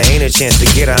looking at her. Ain't a chance to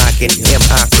get her, I can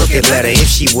M.I. crooked letter.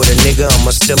 If she with a nigga,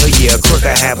 I'ma still a year. Crook,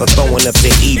 I have her throwing up the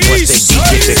E. Once they deep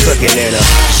get to cooking at her.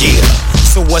 Yeah.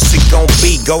 So what's it gon'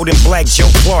 be? Golden Black,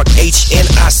 Joe Clark,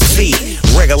 HNIC.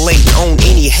 Regulating on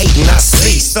any hating I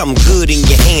see. Something good in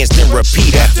your hands, then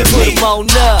repeat after me. Put them on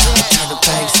up, turn the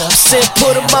bangs up. Said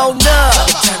put them on up,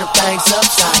 turn the bangs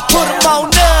upside. Put them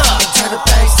on up, turn the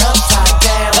bangs upside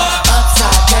down,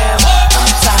 upside down,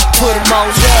 upside. Put them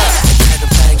on up, turn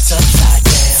the bangs upside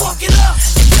down. Fuck it up,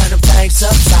 turn the bangs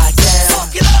upside down.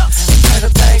 Fuck it up, turn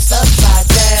the bangs upside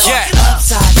down.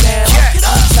 Upside down,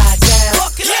 upside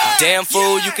down. damn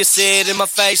fool, you can see it in my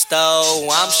face though.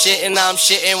 I'm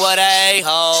shitting what a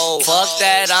a-hole. Fuck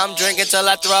that, I'm drinking till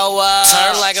I throw up.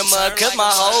 Turn like a mug, cause my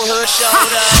whole hood showed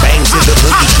up. Bang to the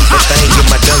boogie, keep a thing in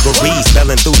my dungarees.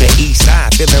 Spelling through the east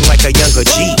side, feeling like a younger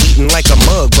G. Eating like a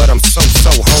mug, but I'm so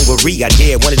hungry. I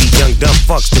dare one of these young dumb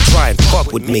fucks to try and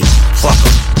fuck with me. Fuck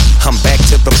 'em. I'm back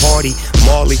to the party.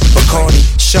 Marley, Bacardi,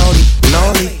 Shawty,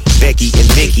 Gnarly, Becky and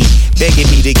Vicky begging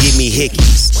me to give me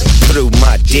hickeys through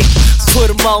my dick. Put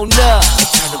 'em on up,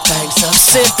 turn the bangs up.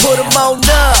 Said put 'em on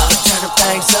up, turn the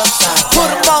bangs upside.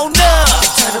 Put 'em on up,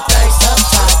 turn the bangs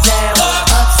upside down,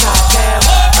 upside down,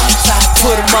 upside.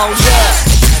 Put 'em on up,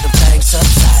 turn the bangs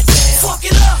upside down. Fuck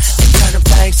it up, turn the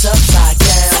bangs upside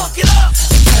down. Fuck it up,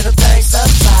 turn the bangs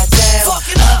upside down. Fuck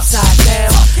it up, upside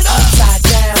down, upside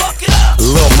down. Fuck it up.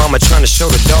 Little mama tryna show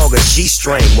the dog a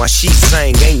G-string while she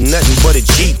sang ain't nothing but a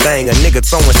G-thing. A nigga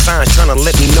throwing signs tryna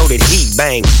let me know that he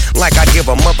bang, like I give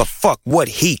a motherfuck what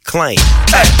he claim.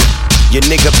 Hey. Your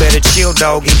nigga better chill,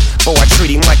 doggy, before I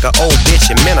treat him like an old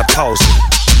bitch in menopause.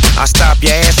 I stop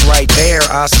your ass right there.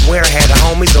 I swear, had the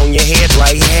homies on your head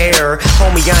like hair.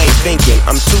 Homie, I ain't thinking,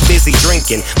 I'm too busy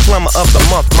drinking. Plumber of the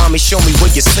month, mommy, show me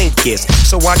where your sink is,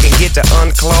 so I can get to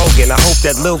unclogging. I hope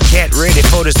that little cat ready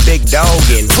for this big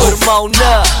doggin'. Put him on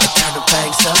up, turn the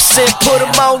bangs up. Said put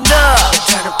him on up,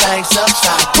 turn the bangs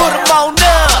upside down. Put him on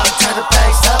up, turn the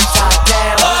bangs upside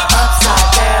down, upside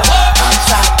down,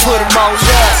 upside down. Put him on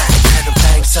up, turn the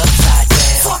bangs upside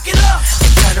down. Fuck it up,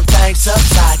 and turn the bangs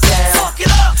upside down. Fuck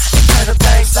it up. Turn the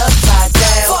bangs upside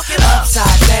down,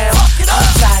 upside down,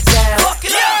 upside down.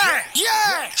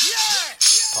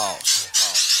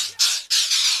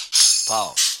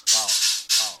 Pause.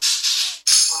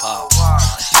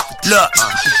 Look,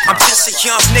 I'm just a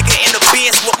young nigga in the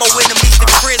Benz with more enemies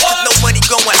than friends, cause no money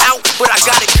going out, but I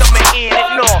got it coming in.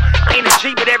 And no, I ain't a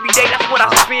G, but every day that's what I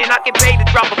spend. I get paid to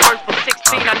drop a verse for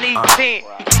 16, I need 10.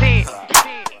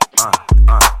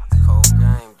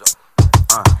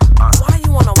 Why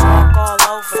you wanna walk all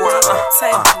over me?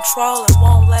 Take control and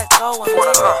won't let go of me.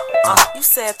 You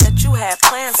said that you had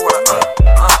plans for me.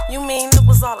 You mean it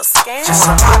was all a scam? A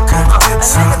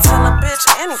nigga tell a bitch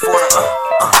anything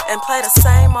and play the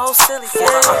same old silly game.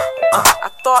 I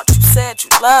thought you said you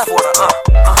loved me.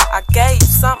 I gave you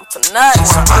something for nothing.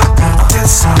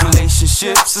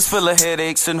 Relationships is full of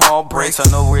headaches and heartbreaks. I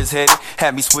know where it's headed.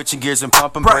 Had me switching gears and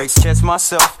pumping brakes. Catch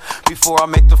myself before I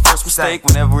make the first mistake.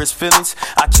 Whenever it's feelings,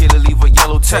 I chill to leave a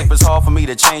yellow tape. It's hard for me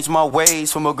to change my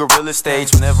ways from a gorilla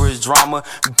stage. Whenever it's drama,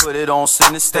 we put it on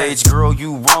center stage. Girl,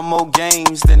 you run more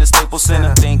games than the Staples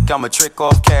Center. Think I'm a trick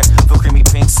off cat for creamy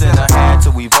pink center. Had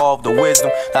to evolve the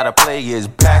wisdom. Now the play is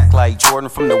back like Jordan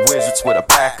from the Wizards with a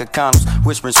pack of condoms,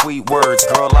 whispering sweet words.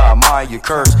 Girl, I admire your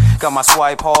curves. Got my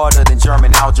swipe harder than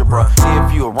German algebra.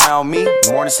 If you around me,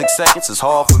 more than 6 seconds, it's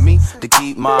hard for me to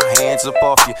keep my hands up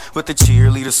off you. With the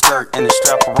cheerleader skirt and the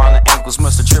strap around the ankles.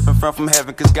 Must have tripping from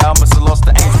heaven, cause God must have lost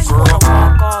the angel, girl.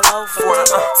 Walk all over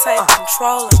me, take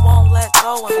control and won't let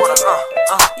go of me.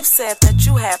 You said that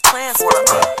you had plans for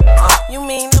me. You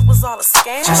mean it was all a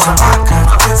scam? A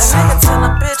nigga tell a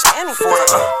bitch anything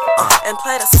and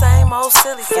play the same old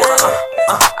silly game.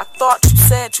 I thought you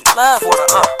said you loved me.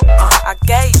 I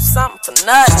gave you something for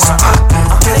nothing.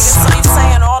 Nigga, so you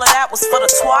saying all of that was for the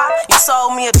twat? You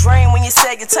sold me a dream when you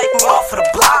said you'd take me off of the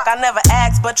block. I never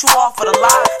asked, but you offered a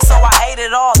lot, so I ate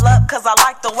it all up, cause I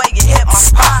like the way you hit my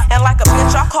spot. And like a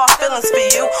bitch, I caught feelings for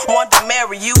you. Wanted to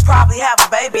marry you, probably have a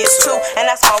baby or two, and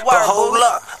that's my word. But hold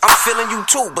up, I'm feeling you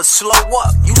too, but slow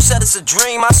up. You said it's a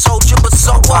dream, I sold you, but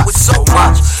so what? With so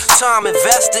much time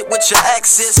invested with your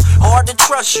exes, hard to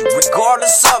trust you,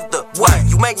 regardless of the way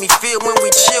you make me feel when we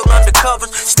chill under covers.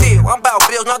 Still, I'm about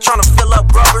bills, not trying to fill up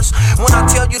rubbers. When I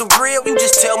tell you the real, you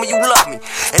just tell me you love me,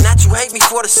 and that you hate me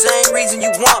for the same reason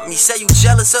you want me. Say you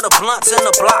jealous of the blunts and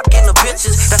the block and the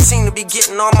bitches that seem to be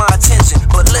getting all my attention.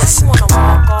 But listen, you wanna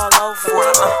walk all over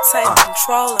me, take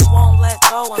control and won't let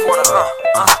go of me.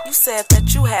 You said that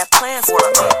you had plans for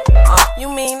me. You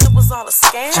mean it was all a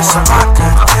scam? A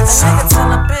nigga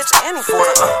tell a bitch anything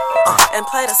and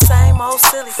play the same old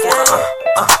silly game.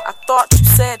 I thought you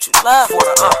said you loved me.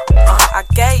 I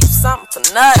gave you something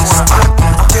for nothing.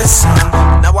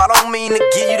 Now I don't mean to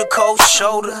give you the cold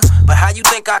shoulder, but how you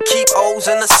think I keep O's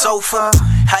in the sofa?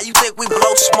 How you think we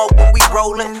blow smoke when we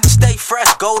rollin'? Stay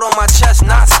fresh, gold on my chest,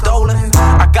 not stolen.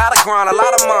 I gotta grind, a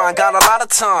lot of mine, got a lot of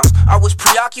time. I was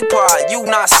preoccupied, you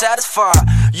not satisfied.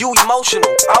 You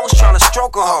emotional, I was trying to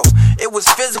stroke a hoe. It was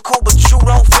physical, but you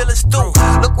don't feel it's through.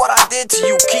 Look what I did to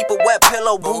you, keep a wet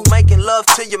pillow, boo. Making love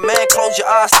to your man, close your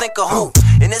eyes, think of who.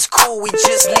 And it's cool, we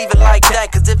just leave it like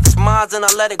that, cause if it's mine and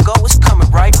I let it go, it's coming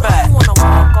right back. You wanna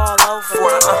walk all over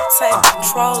me, take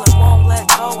control and won't let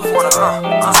go of me.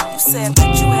 You said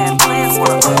that you had plans for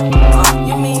me.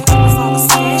 You mean it was all a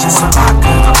scam? A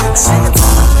nigga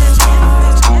told a bitch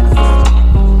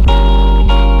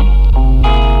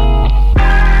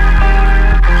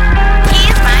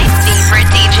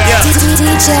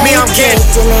Me, I'm getting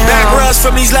back rubs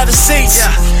from these leather seats.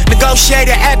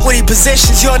 Negotiated equity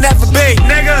positions you'll never be.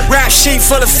 Rap sheet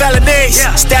full of felonies.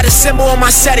 Status symbol on my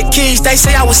set of keys. They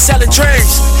say I was selling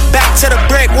dreams. Back to the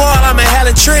brick wall, I'm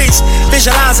inhaling trees.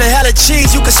 Visualizing hella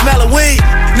cheese, you can smell a weed.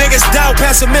 Niggas doubt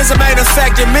pessimism ain't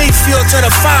affecting me. Fuel to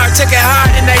the fire, took it higher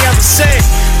than they ever seen.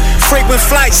 Frequent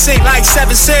flights sink like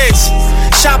 7 cigs.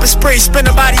 Shopping spree, spend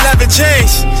about 11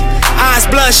 G's. Eyes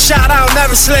bloodshot, I don't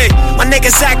never sleep. My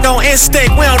niggas act on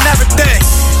instinct, we don't never think.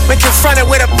 When confronted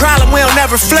with a problem, we don't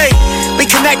never flee. We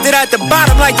connected at the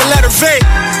bottom like the letter V.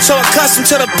 So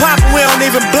accustomed to the pop, we don't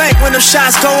even blink when them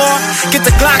shots go off. Get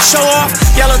the Glock show off.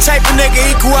 Yellow tape a nigga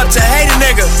equal up to hate a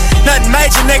nigga. Nothing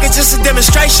major, nigga, just a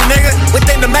demonstration, nigga.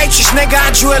 Within the matrix, nigga,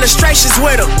 I drew illustrations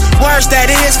with him. Words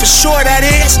that is, for sure that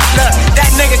is. Look,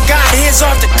 that nigga got his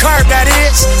off the curb, that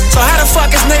is. So how the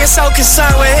fuck is niggas so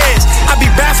concerned with his? I be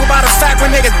baffled by the fact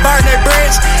when niggas burn their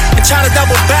bridge and try to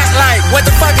double back like, what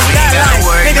the fuck is that like?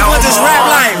 Niggas want this rap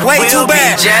like, way too bad.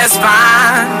 We'll be just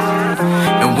fine,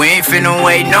 and we ain't finna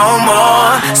wait no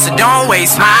more, so don't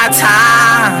waste my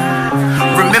time.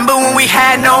 Remember when we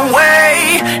had no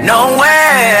way,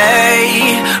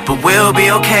 but we'll be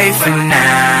okay for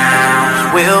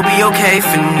now. We'll be okay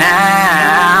for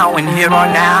now, and here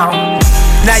on now.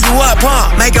 Now you up, huh?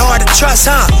 Make it hard to trust,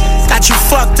 huh? Got you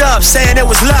fucked up, saying it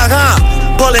was luck, huh?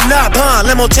 Pulling up, huh?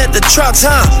 Limo tent the trucks,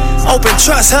 huh? Open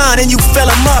trust, huh? Then you fill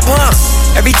them up, huh?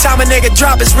 Every time a nigga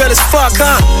drop, it's real as fuck,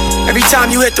 huh? Every time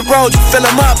you hit the road, you fill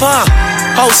them up, huh?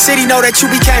 Whole city know that you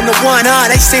became the one, huh?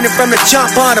 They seen it from the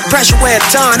jump, huh? The pressure where it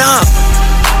done, huh?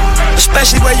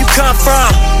 Especially where you come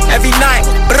from. Every night,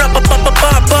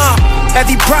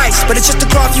 heavy price, but it's just the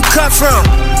cloth you cut from.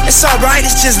 It's alright,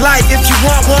 it's just life if you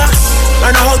want one.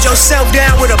 Learn to hold yourself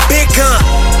down with a big gun.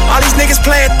 All these niggas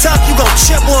playing tough, you gon'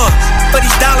 chip one. For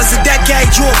these dollars a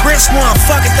decade, you a rich one.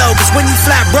 Fuck it though, cause when you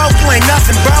flat broke, you ain't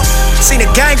nothing, bro. Seen a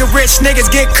gang of rich niggas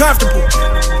get comfortable.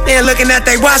 Then looking at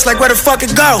they watch like where the fuck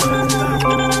it go.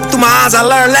 Through my eyes I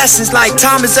learned lessons like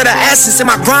time is of the essence. And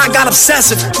my grind got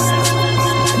obsessive.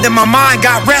 Then my mind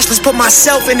got restless, put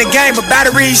myself in the game, but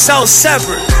batteries so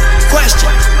separate.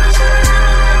 Question: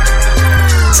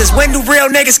 since when do real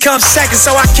niggas come second?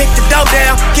 So I kick the dough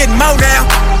down, getting more now.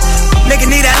 Nigga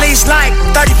need at least like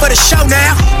 30 for the show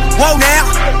now. Whoa now,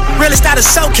 realest out of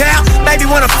SoCal. Baby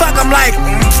wanna fuck, I'm like,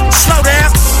 slow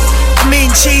down. I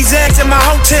mean cheese eggs in my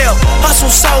hotel. Hustle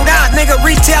sold out, nigga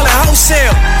retail and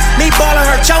wholesale. Me ballin'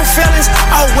 hurt your feelings?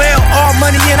 Oh well, all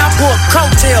money in, I pull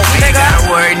coattails, nigga. We ain't gotta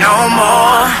worry no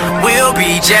more, we'll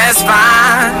be just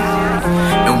fine.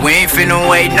 And we ain't finna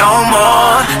wait no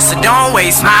more, so don't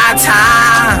waste my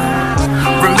time.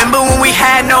 Remember when we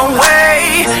had no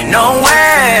way,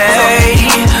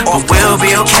 but we'll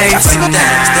be okay for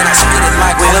now. Then I spit it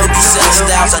like we'll be selling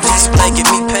styles. I display, get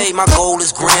me paid, my goal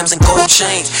is grams and gold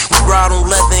chains. We ride on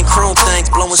leather and chrome things,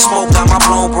 blowing smoke out my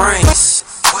blown brains.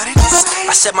 What did he say?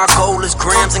 I said my goal is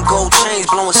grams and gold chains,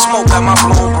 blowing smoke out my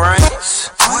blown brains.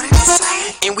 What did he say?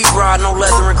 And we riding on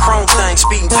leather and chrome things,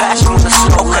 speeding past you in the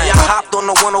slow lane. I hopped on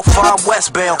the 105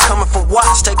 westbound, coming from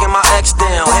Watts, taking my ex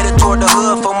down, headed toward the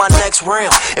hood for my next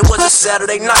round. It was a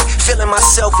Saturday night, feeling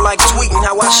myself like tweeting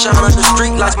how I shine under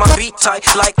street lights. My beat tight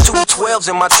like 212s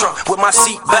in my trunk, with my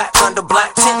seat back under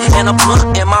black tint and a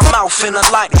blunt in my mouth in a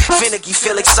light. Finicky,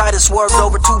 feel excited, swerved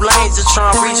over 2 lanes to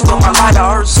try and reach for my light.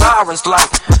 I heard sirens like.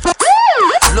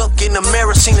 Look in the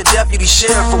mirror, seen the deputy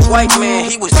sheriff, a white man,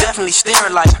 he was definitely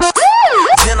staring like.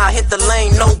 Then I hit the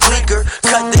lane, no blinker,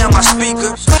 cut down my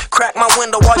speakers, cracked my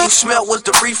window, all you smelled was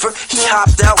the reefer. He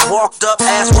hopped out, walked up,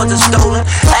 asked was it stolen,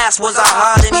 asked was I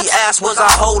hiding, he asked was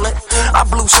I holding. I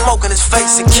blew smoke in his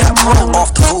face and kept rolling.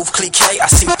 Off the roof, clique,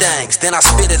 I see things, then I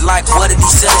spit it like what did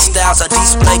he say? Styles I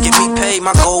display, get me paid,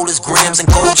 my goal is grams and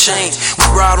gold chains. We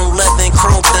ride on leather and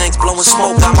chrome things, blowing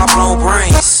smoke out my blown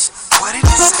brains. What did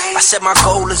he say? I said my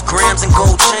goal is grams and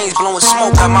gold chains, blowing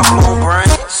smoke out my blown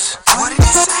brains. What did he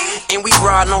say? And we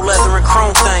riding on leather and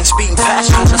chrome things, speeding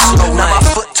past you in the slow lane. Now my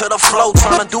foot to the flow,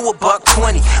 trying to do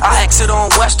 $120. I exit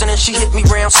on Western and she hit me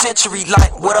round Century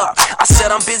like, what up? I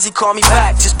said I'm busy, call me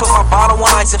back. Just put my bottle on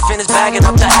ice and finish bagging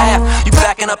up the half. You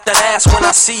backing up that ass when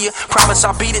I see you. Promise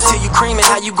I'll beat it till you creaming.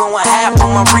 How you going half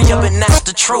on my re-up and that's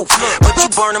the truth. But you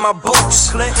burning my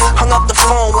boots. Hung up the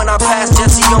phone when I passed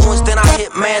Jesse Owens, then I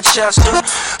hit Manchester.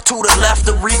 To the left,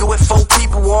 the Riga with 4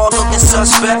 people all looking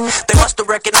suspect. They must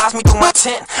have recognized me through my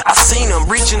tent. I seen them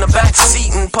reach in the back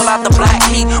seat and pull out the black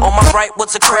heat. On my right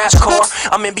was a crash car.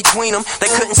 I'm in between them. They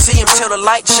couldn't see him till the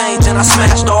light changed and I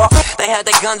smashed off. They had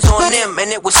their guns on them and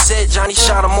it was said Johnny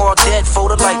shot them all dead for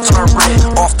the light turned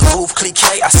red. Off the roof, clique,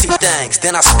 I see things.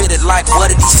 Then I spit it like what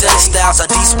did he say? Styles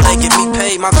I display, get me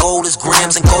paid. My goal is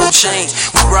grams and gold chains.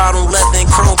 We ride on leather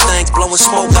and chrome things, blowing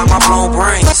smoke out my blown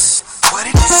brains. What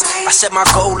did he say? I said my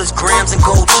goal is grams and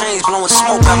gold chains, blowing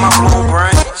smoke out my blown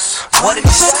brains. What did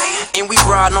he say? And we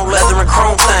riding on leather and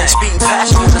chrome things, speeding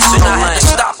past you in the slow lane. I had to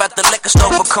stop at the liquor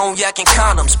store for cognac and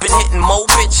condoms. Been hitting more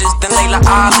bitches than Layla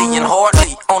Ali and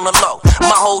Hardly on the low.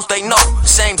 My hoes they know,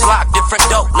 same block, different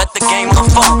dope. let the game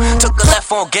unfold. Took the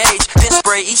left on gauge, then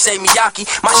spray Issei Miyake.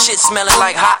 My shit smelling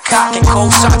like hot cock and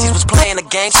cold shots. Was playing the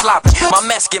game sloppy. My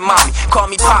mess get moppy, call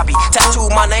me Poppy.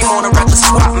 Tattooed my name on a record,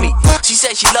 swap me. She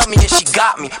said she loved me and she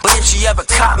got me, but if she ever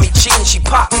caught me cheating, she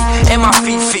pop me. And my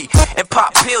feet and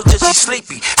pop pills till she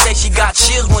sleepy. Say she got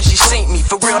chills when she seen me.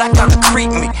 For real, that kinda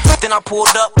creep me. Then I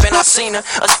pulled up and I seen her,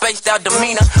 a spaced out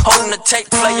demeanor, holding a tape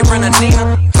player in a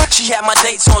Nina. She had my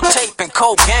dates on tape and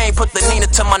cocaine. Put the Nina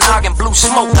to my noggin, blew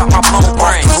smoke out my blown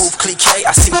brain. Move clique,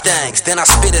 I see things, then I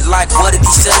spit it like what did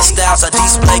he say? Styles I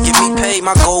display, get me paid.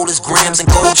 My goal is grams and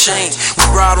gold chains. We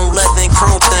ride on leather and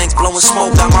chrome things, blowing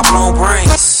smoke out my blown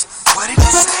brains. What did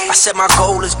he say? I said my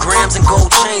goal is grams and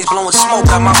gold chains, blowing smoke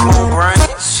out my blown brains.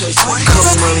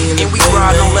 And we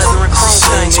ride on leather and chrome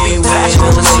things. Speak passion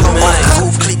on the same way.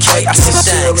 Move clique, I see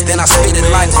things, then I spit it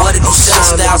like what did he say?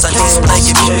 Styles I display,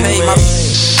 get me paid. My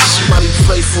somebody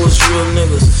play for us real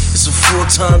niggas. It's a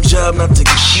full-time job not to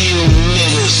kill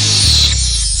niggas.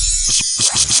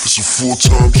 It's a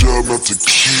full-time job not to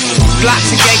kill.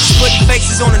 Blocks and gates, putting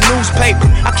faces on the newspaper.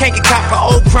 I can't get caught for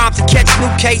old crimes and catch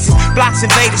new cases. Blocks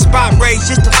invaded, spot raids,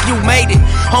 just a few made it.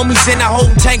 Homies in the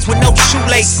holding tanks with no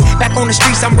shoelaces. Back on the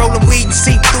streets, I'm rolling weed and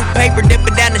see-through paper,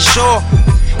 dipping down the shore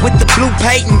with the blue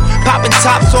patent, popping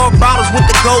tops off bottles with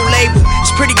the gold label. It's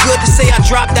pretty good to say I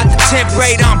dropped out the 10th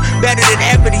grade. I'm better than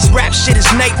ever, these rap shit is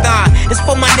Nathan. It's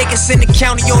for my niggas in the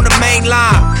county on the main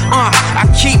line. I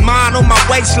keep mine on my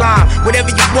waistline. Whatever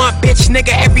you want, bitch,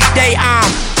 nigga, every day I'm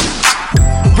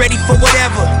ready for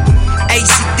whatever.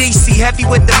 AC/DC, heavy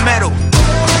with the metal.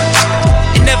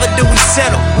 And never do we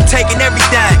settle, we taking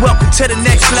everything. Welcome to the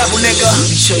next level, nigga.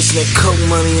 Be chasing that coke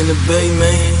money in the Bay,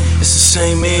 man. It's the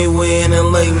same everywhere in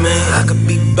LA, man. I could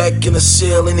be back in the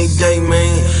cell any day,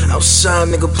 man. Outside,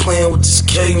 nigga, playing with this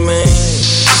K, man.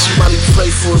 Somebody play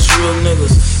for us real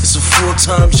niggas. It's a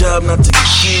full-time job not to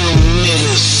kill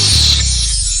niggas.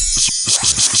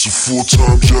 It's a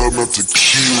full-time job not to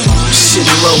kill.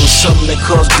 Sitting low with something that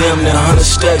costs damn near 100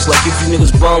 stacks. Like if you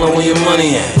niggas ballin' where your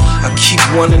money at. I keep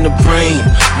one in the brain,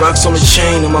 rocks on the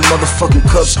chain, and my motherfucking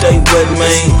cup stay wet,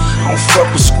 man. I don't fuck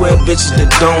with square bitches that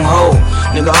don't hold.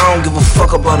 Nigga, I don't give a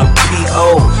fuck about a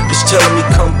P.O. Bitch telling me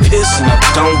come piss and I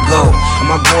don't go. Am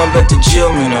I going back to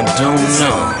jail, man? I don't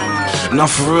know.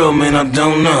 Not for real, man, I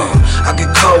don't know. I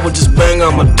get caught with this bang,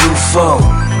 I'ma do for.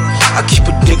 I keep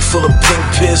a dick full of pink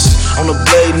piss on the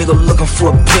blade, nigga looking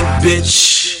for a pink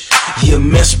bitch. Yeah,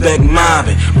 mess back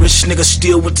mobbing. Rich nigga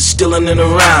steal with the stealing and the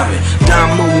robbing.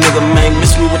 Dime move nigga, man,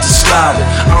 miss me with the slobbing.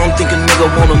 I don't think a nigga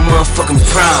want a motherfucking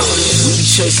problem. We be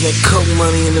chasing that coke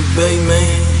money in the Bay,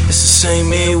 man. It's the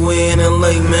same everywhere in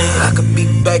LA, man. I could be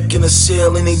back in the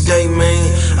cell any day, man.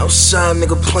 Outside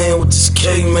nigga playing with this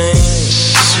K, man.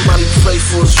 Somebody play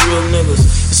for us real niggas.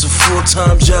 It's a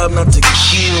full-time job not to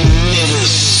kill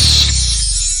niggas.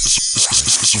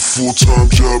 It's a full-time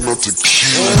job not to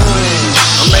kill.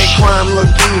 I make crime look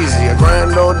easy. I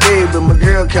grind all day, but my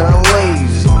girl kinda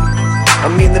lazy. I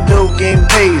mean the dope game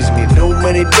pays me. Dope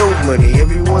money,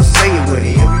 everyone say it with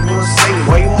it.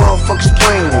 Why you motherfuckers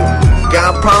playing with me?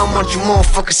 Got a problem, why don't you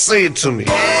motherfuckers say it to me?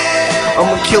 I'm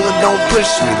a killer, don't push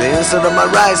me. The inside of my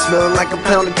ride smelling like a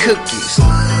pound of cookies.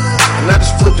 And I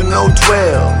just flipped an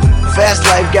 012. Fast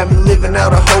life got me living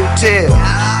out a hotel.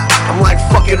 I'm like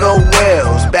fucking old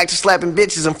wells. Back to slapping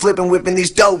bitches and flipping, whipping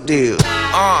these dope deals.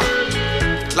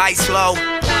 Lights low,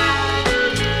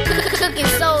 Cooking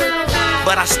soul,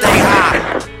 but I stay high.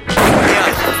 Yeah,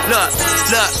 look.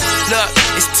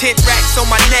 It's 10 racks on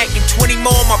my neck and 20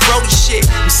 more on my Brody shit.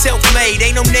 I'm self-made,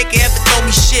 ain't no nigga ever throw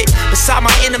me shit. Beside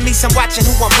my enemies, I'm watching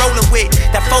who I'm rolling with.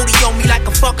 That 40 on me like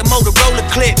a fucking Motorola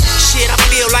clip. Shit, I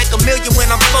feel like $1 million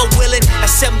when I'm four-wheeling. That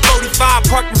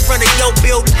 745 parked in front of your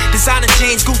building. Designer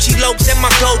jeans, Gucci lopes, and my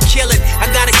gold killing.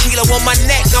 I got a kilo on my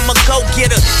neck, I'm a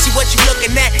go-getter. See what you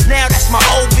looking at? Now that's my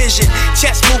old vision.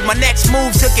 Chest move, my next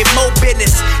move to get more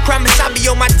business. Promise I'll be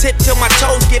on my tip till my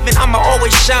toes giving. I'ma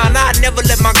always shine, I never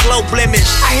let my glow blemish.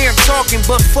 I hear him talking,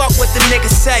 but fuck what the niggas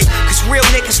say. Cause real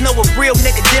niggas know what real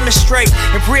nigga demonstrate.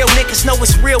 And real niggas know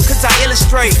it's real cause I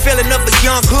illustrate. Feeling of a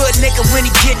young hood nigga when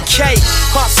he getting cake.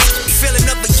 Feeling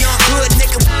of a young hood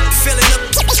nigga. Feeling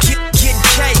up getting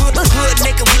cake. Hood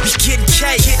nigga we be getting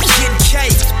cake. Getting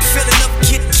cake. Feeling up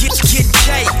getting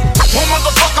cake. One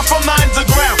motherfucker from the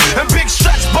underground. And big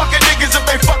shots bucking niggas if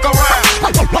they fuck around.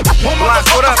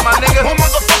 What up, my nigga? One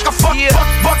motherfucker fuck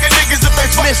bucking niggas if they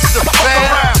fuck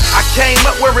around. I came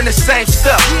up wearing the the same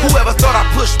stuff. Whoever thought I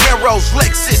pushed Melrose,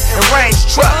 Lexus, and Range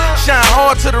truck. Shine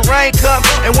hard till the rain come,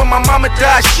 and when my mama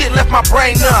died, shit left my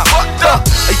brain numb. Fucked up.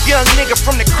 A young nigga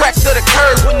from the cracks of the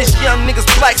curve. When this young nigga's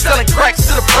black, selling cracks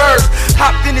to the birds.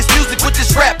 Hopped in this music with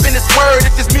this rap and this word.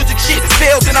 If this music shit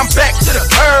fails, then I'm back to the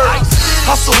curb.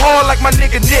 Hustle hard like my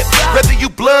nigga Nip. Whether you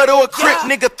blood or a crip,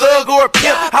 nigga thug or a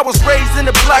pimp. I was raised in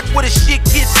the block where the shit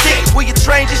gets sick. Where you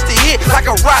train just to hit like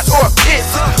a rock or a piss.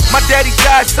 My daddy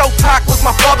died so Pac was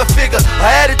my father figure.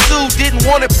 My attitude didn't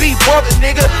wanna be bothered,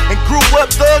 nigga. And grew up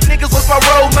thug niggas was my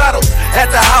role models. At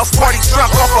the house party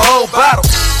drunk off a whole bottle.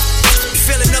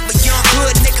 Filling up a young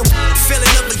hood nigga. Filling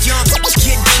up a young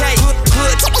getting K. Hood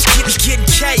getting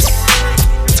K.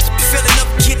 Filling up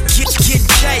getting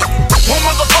K. One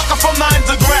motherfucker from the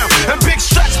underground. And big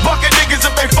shots bucking niggas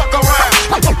if they fuck around.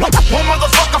 One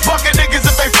motherfucker fucking niggas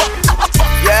if they fuck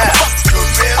around.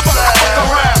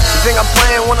 You think I'm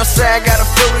playing when I say I got a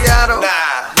Filiato?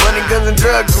 Nah. Money, guns, and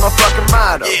drugs is my fucking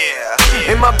motto.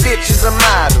 Yeah. And my bitch is a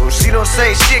model. She don't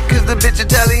say shit cause the bitch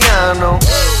Italiano.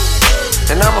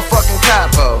 And I'm a fucking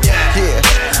capo. Yeah.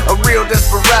 A real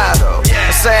desperado.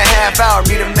 I say a half hour,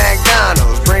 meet at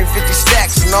McDonald's. Bring 50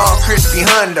 stacks and all crispy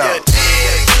hundos.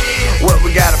 What,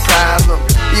 we got a problem?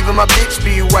 Even my bitch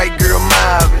be a white girl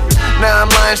mobbing. Now I'm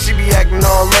lying, she be acting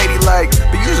all ladylike.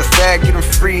 But you's a faggot and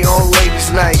free on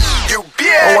ladies' night. Oh,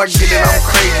 I get it, I'm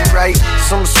crazy, right?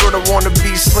 Some sort of wanna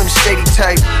be Slim Shady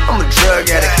type. I'm a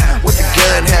drug addict with a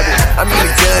gun habit. I mean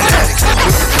a gun addict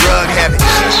with a drug habit.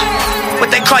 What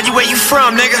they call you, where you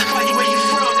from, nigga?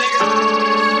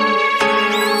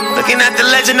 Looking at the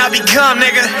legend I become,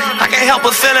 nigga. I can't help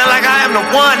but feeling like I am the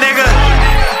one, nigga.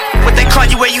 What they call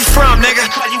you, where you from, nigga?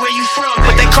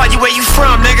 What they call you, where you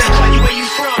from, nigga?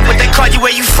 What they call you,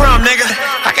 where you from, nigga?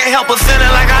 I can't help but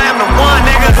feeling like I am the one,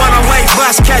 nigga. One-way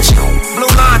bus catching, blue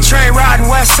line train riding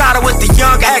west side with the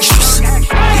young extras.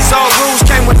 These old rules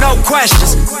came with no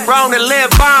questions. Wrong to live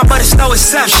by, but it's no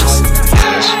exceptions.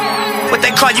 What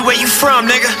they call you, where you from,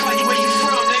 nigga?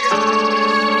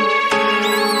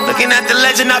 Looking at the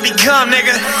legend I become,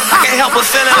 nigga. I can't help but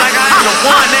feeling like I am the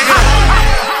one, nigga.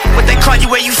 What they call you,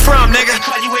 where you from, nigga?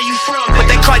 What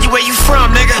they call you, where you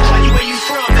from, nigga?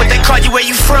 What they call you, where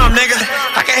you from, nigga?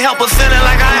 I can't help but feeling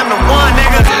like I am the one,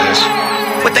 nigga.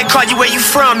 What they call you, where you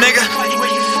from, nigga?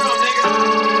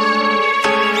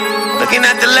 Looking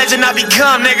at the legend I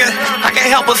become, nigga. I can't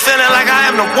help but feeling like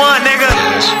I am the one, nigga.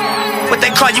 What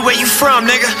they call you, where you from,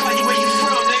 nigga?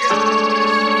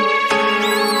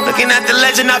 Looking at the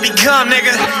legend I become,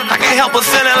 nigga. I can't help but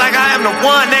feeling like I am the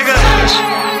one, nigga.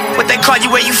 What they call you,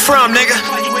 where you from, nigga?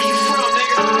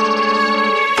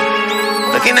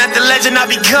 Looking at the legend I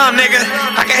become, nigga.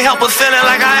 I can't help but feeling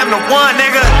like I am the one,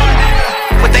 nigga.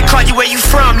 What they call you, where you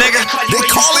from, nigga? They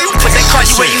call him. What they call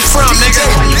you, where you from, nigga?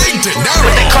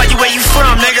 What they call you, where you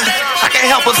from, nigga? I can't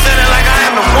help but feeling like I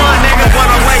am the one, nigga.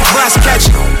 One-way bus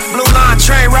catching, blue line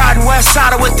train riding west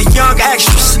side with the young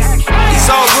extras. These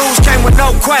old rules came with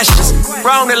no questions.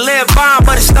 Wrong to live by,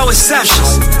 but it's no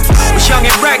exceptions. Was young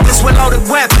and reckless with loaded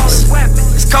weapons.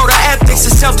 It's code of ethics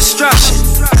and self-destruction.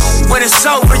 When it's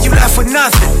over, you left with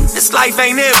nothing. This life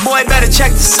ain't it, boy, better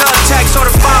check the subtext or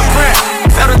the fine print.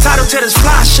 Felt entitled to this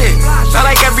fly shit. Felt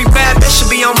like every bad bitch should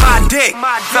be on my dick.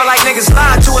 Felt like niggas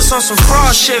lied to us on some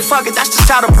fraud shit. Fuck it, that's just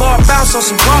how the ball bounce on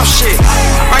some raw shit.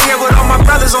 Right here with all my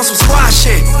brothers on some squad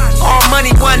shit. All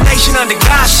money, one nation under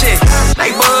God shit.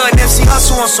 Neighborhood NIPSEY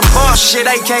HUSSLE on some boss shit.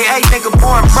 AKA nigga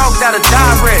born broke, that'll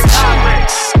die rich.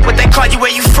 What they call you,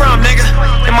 where you from, nigga?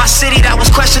 In my city, that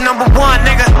was question number one,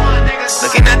 nigga.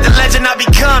 Looking at the legend I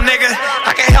become, nigga.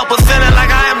 I can't help but feeling like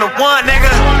I am the one,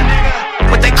 nigga.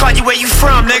 What they call you, where you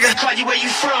from, nigga?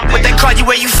 What they call you,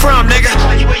 where you from, nigga?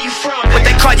 What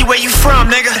they call you, where you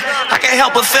from, nigga? I can't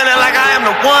help but feeling like I am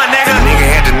the one, nigga. The nigga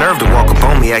had the nerve to walk up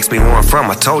on me, ask me where I'm from.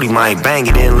 I told him I ain't bang,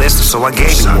 he didn't listen, so I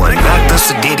gave him one. Not the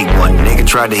Sadiddy one. Nigga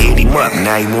tried to hit him up.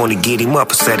 Now he wanna get him up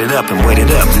and set it up and wait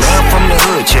it up. Now I'm from the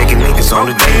hood, checking niggas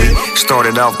on the daily.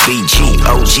 Started off BG,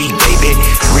 OG, baby.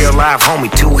 Real life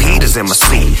homie, 2 heaters in my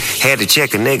seat. Had to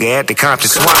check a nigga at the Compton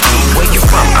swap meet. Where you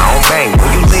from? I don't bang.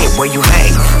 Where you live? Where you hang?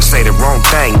 Say the wrong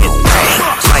thing and bang.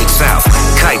 Lights out,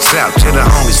 kites out to the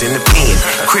homies in the pen.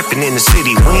 Crippin' in the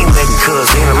city, we ain't letting cuz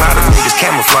in. A lot of niggas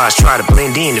camouflage, try to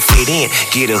blend in to fit in.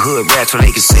 Get a hood rat so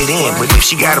they can sit in. But if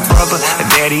she got a brother, a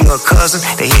daddy, or a cousin,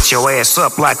 they hit your ass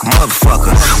up like a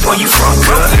motherfucker. Where you from,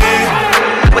 cuz?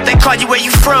 What they call you, where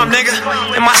you from, nigga?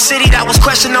 In my city, that was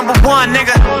question number one,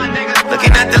 nigga.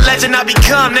 Looking at the legend I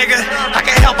become, nigga. I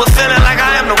can't help but feeling like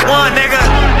I am the one, nigga.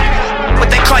 What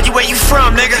they call you, where you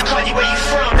from, nigga?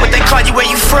 What they call you, where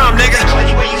you from, nigga?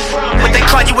 What they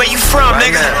call you, where you from,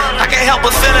 nigga? I can't help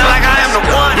but feeling like I am the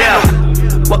one,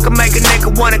 nigga. What can make a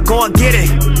nigga wanna go and get it?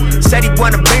 Said he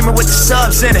want a Beamer with the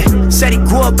subs in it. Said he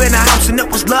grew up in a house and it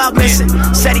was love missing.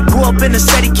 Said he grew up in the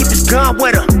city, keep his gun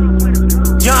with him.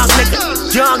 Young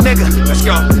nigga, let's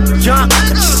go. Young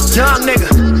nigga.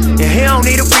 Yeah, he don't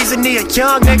need a reason, he a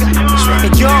young nigga.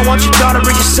 And you don't want your daughter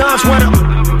or your sons with him.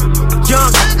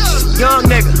 Young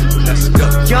nigga. Let's go.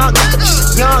 Young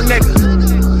nigga.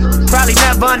 Probably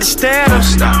never understand him.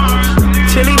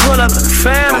 Till he pull up in the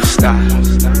Phantom.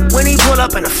 When he pull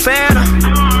up in the Phantom,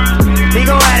 he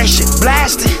gon' have that shit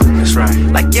blasted. That's right.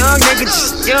 Like young nigga,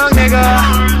 just young nigga.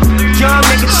 Young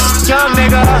nigga, just young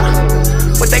nigga.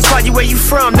 What they call you, where you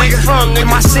from, nigga? In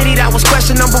my city, that was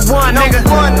question number one, nigga.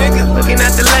 Looking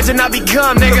at the legend I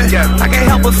become, nigga. I can't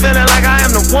help but feeling like I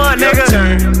am the one, nigga.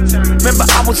 Remember,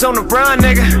 I was on the run,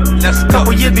 nigga.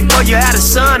 Couple years before you had a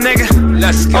son, nigga.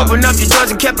 Open up your doors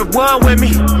and kept it one with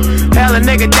me. Held a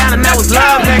nigga down and that was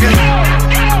love, nigga.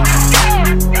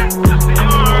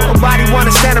 Nobody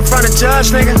wanna stand in front of judge,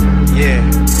 nigga. Yeah.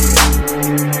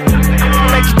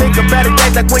 Make you think of better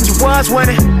days like when you was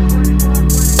winning.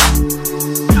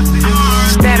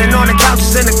 Standing on the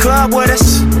couches in the club with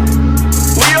us.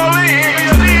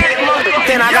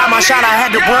 Then I got my shot, I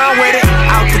had to run with it.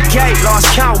 Out the gate, lost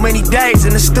count many days.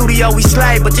 In the studio we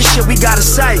slayed, but this shit we gotta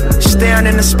say. Staring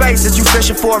in the space as you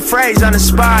fishing for a phrase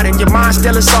uninspired. In your mind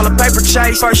still it's all a paper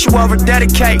chase. First you over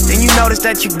dedicate, then you notice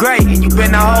that you great. And you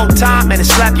been the whole time, and it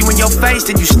slap you in your face.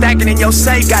 Then you stacking in your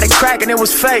safe, got it cracking, it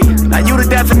was fake. Now you the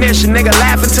definition, nigga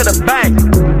laughing to the bank.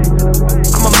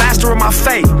 I'm a master of my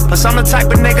fate, plus I'm the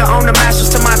type of nigga own the masters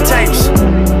to my tapes.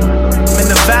 I'm in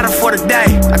Nevada for the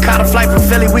day. I caught a flight from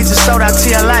Philly, we just sold out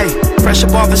TLA. Fresh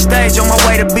up off the stage, on my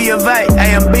way to B of A.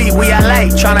 A&B, we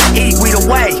LA, tryna eat, we the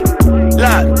way.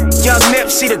 Look, young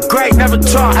NIPSEY the great, never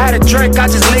taught how to drink, I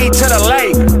just lead to the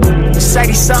lake.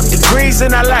 80-something degrees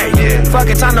in LA. Fuck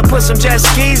it, time to put some jet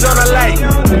skis on the lake.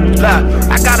 Look,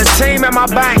 I got a team at my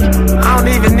bank. I don't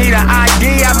even need an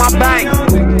ID at my bank.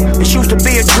 This used to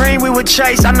be a dream we would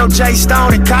chase. I know Jay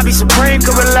Stone and Copy Supreme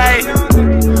could relate.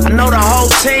 I know the whole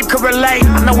team could relate.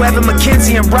 I know Evan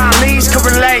McKenzie and Brian Lees could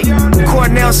relate.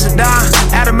 Cornell Sedan,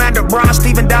 Adam Brown,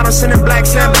 Stephen Donaldson and Black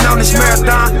Sam been on this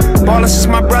marathon. Ballin' since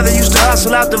my brother used to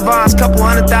hustle out the vines. Couple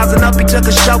 100,000 up, he took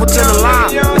a shovel to the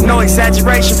line. But no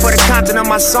exaggeration for the content of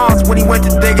my songs. When he went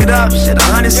to dig it up, shit,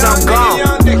 100-something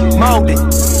gone. Molded.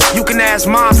 You can ask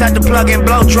moms, had to plug in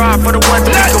blow dry for the ones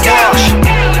that we can wash.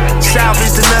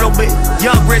 Salvaged a little bit,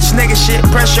 young rich nigga shit,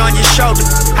 pressure on your shoulder.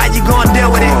 How you gonna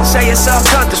deal with it? Say it's all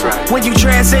comfortable when you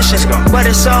transition, but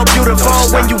it's so beautiful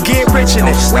when you get rich in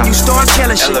it. When you start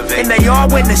killing shit, and they all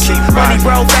witness it. Money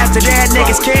roll faster than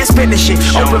niggas can't spend the shit.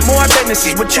 Open more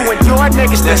businesses with you and your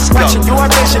niggas. Watching your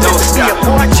vision, be a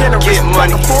poor generous.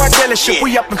 Like a Ford dealership,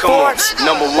 we up in Fords.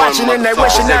 Watching and they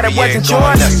wishing that it wasn't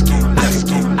yours.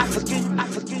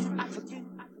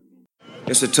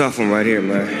 It's a tough one right here,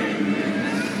 man.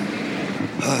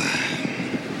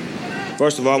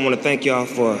 First of all, I want to thank y'all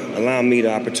for allowing me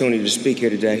the opportunity to speak here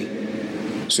today.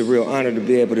 It's a real honor to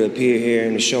be able to appear here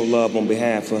and to show love on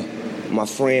behalf of my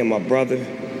friend, my brother,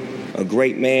 a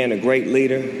great man, a great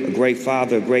leader, a great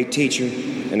father, a great teacher,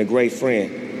 and a great friend,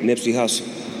 Nipsey Hussle.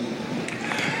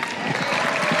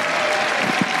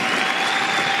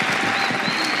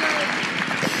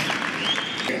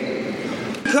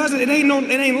 Because it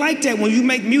ain't like that when you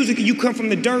make music and you come from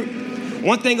the dirt.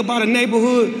 One thing about a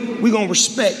neighborhood, we gonna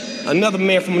respect another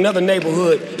man from another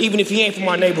neighborhood, even if he ain't from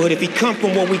our neighborhood, if he come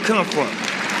from where we come from.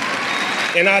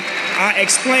 And I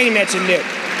explained that to Nip.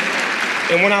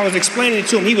 And when I was explaining it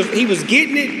to him, he was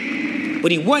getting it,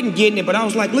 but he wasn't getting it. But I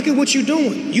was like, look at what you're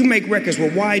doing. You make records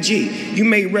with YG. You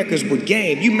make records with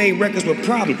Game. You made records with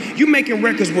Problem. You making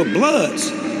records with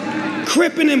Bloods.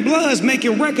 Crippin' and Bloods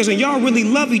making records, and y'all really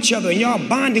love each other, and y'all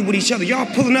bonding with each other. Y'all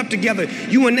pulling up together.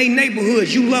 You in they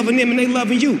neighborhoods. You loving them, and they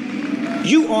loving you.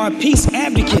 You are a peace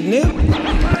advocate, Nip.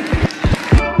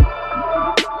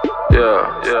 Yeah.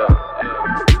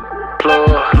 Plug.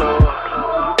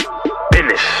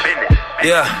 Business.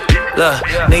 Yeah, look,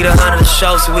 need 100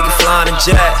 shows so we can fly on a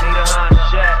jet.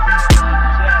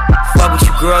 Fuck with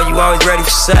you, girl, you always ready for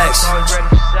sex.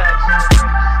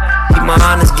 Keep my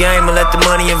honest game and let the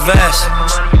money invest.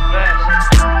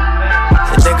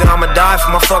 And nigga, I'ma die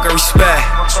for my fucking respect.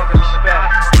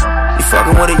 You fuckin'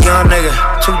 Fucking with a young nigga,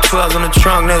 212s on the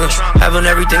trunk, nigga. Having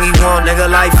everything he want,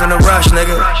 nigga. Life in a rush,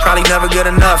 nigga. Probably never get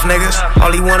enough, nigga.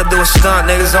 All he wanna do is stunt,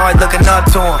 niggas always looking up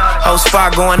to him. Whole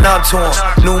spot going up to him.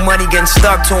 New money getting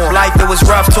stuck to him. Life, it was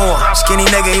rough to him. Skinny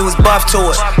nigga, he was buff to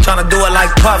it. Tryna do it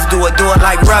like Puff do it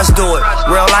like Russ do it.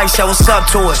 Real life, show what's up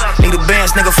to it. Need a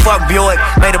Benz, nigga, fuck Buick.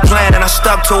 Made a plan and I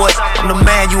stuck to it. I'm the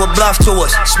man, you a bluff to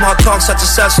us. Small talk such and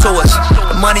such to us.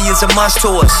 The money is a must to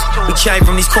us. We came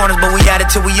from these corners, but we had it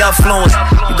till we affluent.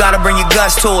 You gotta bring your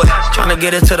guts to it. Tryna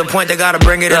get it to the point, they gotta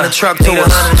bring it in the truck to us.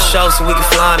 100 shows so we can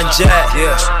fly on a jet,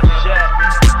 yeah.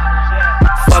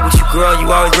 Fuck with you, girl,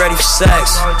 you always ready for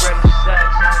sex.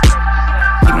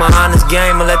 Keep my honest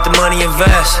game and let the money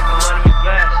invest.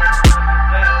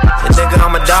 And nigga,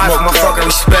 I'ma die for my fucking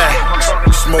respect.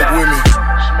 Smoke with me.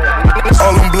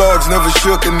 All them blogs never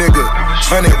shook a nigga.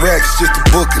 100 racks just to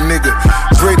book a nigga.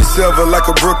 Greatest ever like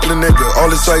a Brooklyn nigga. All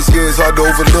this ice here is hard to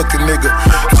overlook a nigga.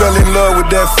 Fell in love with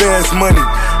that fast money.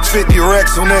 50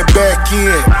 racks on that back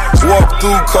end. Walk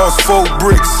through cost 4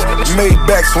 bricks. Made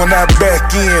backs when I back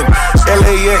in.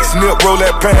 LAX nip roll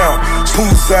that pound.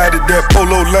 Poolside at that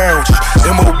Polo Lounge.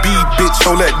 MOB bitch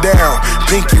hold that down.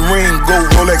 Pinky ring go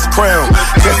Rolex crown.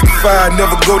 Testify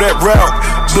never go that route.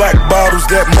 Black bottles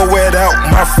that Moet out.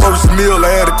 My first meal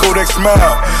I had a Kodak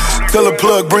smile. Tell a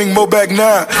plug bring Mo back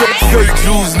now. Fake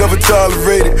Jews never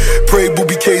tolerated. Pray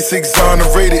booby case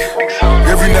exonerated.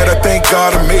 Every night I thank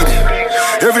God I made it.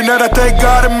 Every night I thank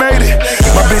God I made it.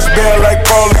 My bitch bad like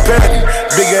Paula Patton.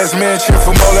 Big ass mansion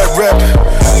from all that rapping.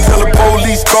 Tell the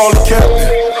police call the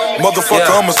captain. Motherfucker,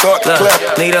 yeah. I'ma start to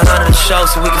clap. Need 100 shows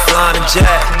so we can fly on a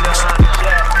jet.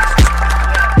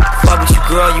 Fuck with you,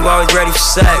 girl, you always ready for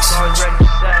sex.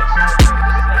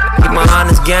 Keep my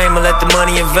honest game and let the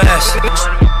money invest.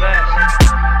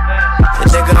 And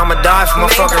nigga, I'ma die for my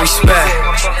fucking respect.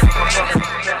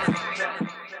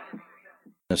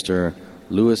 Mr.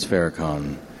 Louis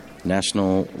Farrakhan,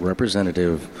 National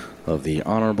Representative of the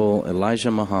Honorable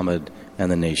Elijah Muhammad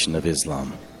and the Nation of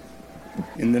Islam.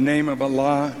 In the name of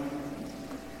Allah,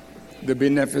 the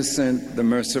Beneficent, the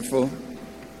Merciful,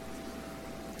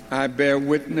 I bear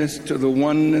witness to the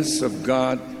oneness of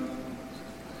God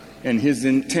and His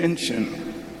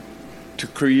intention to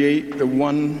create the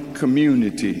one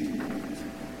community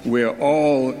where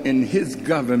all in His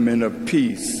government of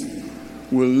peace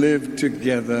will live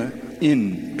together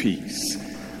in peace.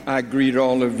 I greet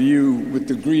all of you with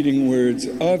the greeting words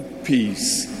of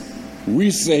peace.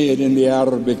 We say it in the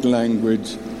Arabic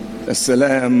language,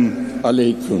 Assalamu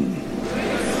alaikum.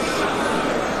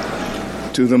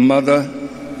 To the mother,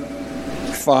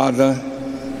 father,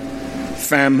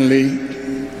 family,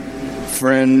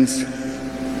 friends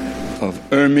of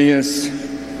Ermias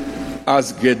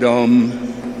Asgedom,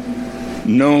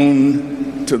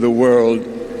 known to the world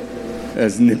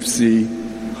as Nipsey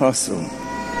Hussle.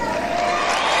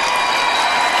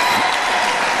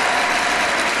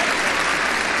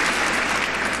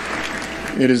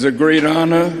 It is a great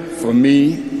honor for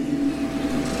me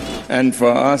and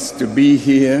for us to be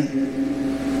here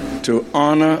to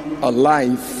honor a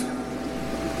life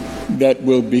that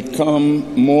will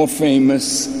become more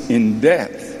famous in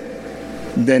death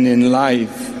than in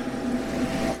life,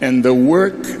 and the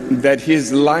work that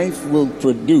his life will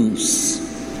produce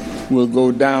will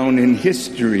go down in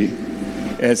history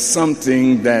as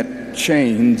something that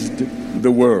changed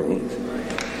the world.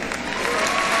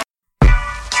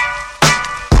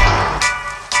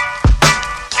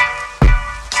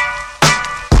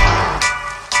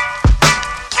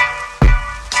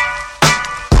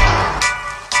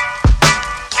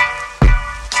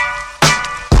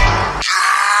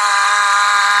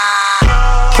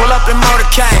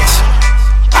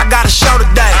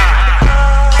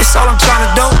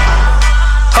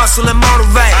 Hustle and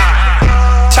motivate.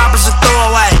 Choppers a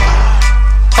throwaway.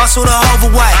 Hustle the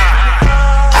overweight.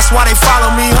 That's why they follow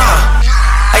me, huh?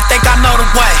 They think I know the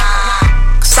way.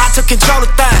 Cause I took control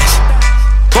of things.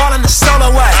 Ballin' the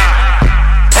solo way.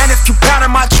 And if you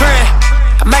pattern my trend,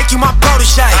 I make you my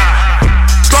protege.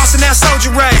 Lost in that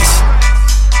soldier race.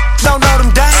 Don't know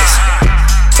them days.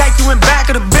 Take you in back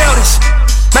of the buildings.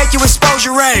 Make you expose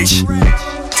your rage.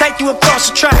 Take you across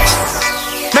the tracks.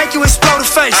 Make you explode the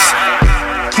face.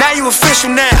 Now you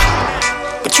official now,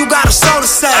 but you got a soul to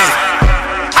save.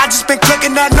 I just been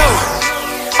clicking that note.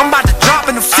 I'm about to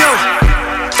drop in the few.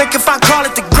 Think if I call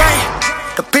it the great,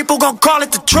 the people gon' call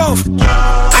it the truth.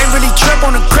 I ain't really trip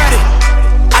on the credit.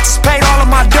 I just paid all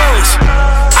of my dues.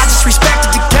 I just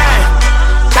respected the game.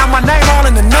 Now my name all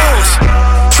in the news.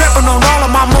 Tripping on all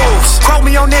of my moves. Quote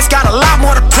me on this, got a lot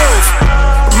more to prove.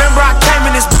 Remember I came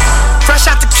in this fresh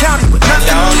out the county with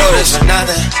nothing to lose. Y'all know this for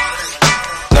nothing.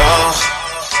 No.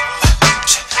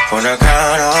 For wanna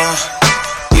count on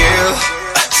you,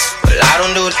 but I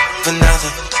don't do it for nothing.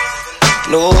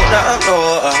 No, not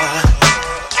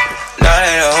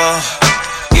at all.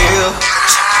 You,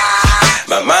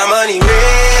 but my money real,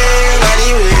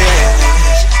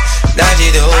 not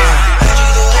you do.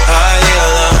 All year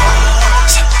long,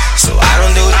 so I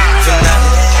don't do it for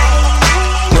nothing.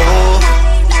 No,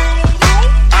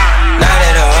 not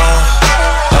at all.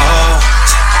 Oh,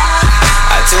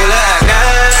 I told her I got.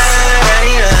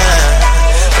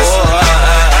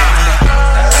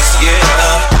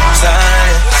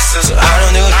 So I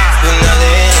don't do it for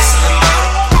nothing.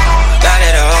 Not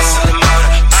at all.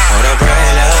 Hold up,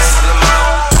 right love.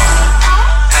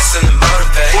 That's in the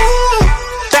motivate.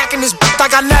 Back in this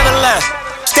like I never left.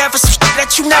 Stand for some shit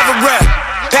that you never read.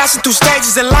 Passing through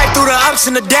stages in life, through the ups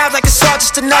and the downs, like it's all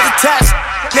just another test.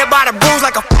 Live by the rules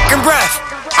like a fucking breath.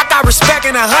 I got respect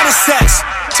in 100 sets.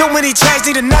 Too many chains,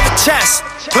 need another chest.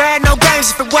 Playing no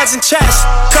games if it wasn't chess.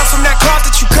 Come from that cloth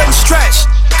that you couldn't stretch.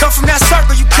 Come from that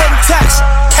circle you couldn't touch.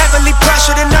 Heavily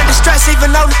pressured and under stress, even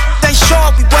though they sure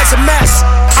we was a mess.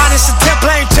 Honest intent,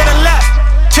 blame to the left.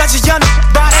 Judge a young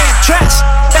by their dress.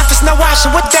 Left us no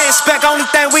option, what they expect. Only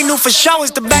thing we knew for sure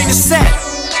is the bang is set.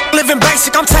 Living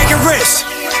basic, I'm taking risks.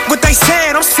 What they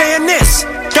saying, I'm saying this.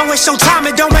 Don't waste your time,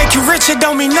 it don't make you rich, it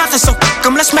don't mean nothing. So f***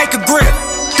 'em, let's make a grip.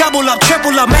 Double up,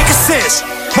 triple up, make assist.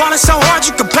 Ballin' so hard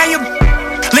you can play your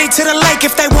lead to the lake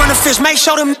if they wanna fish. Make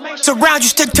sure them around you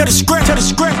stick to the script.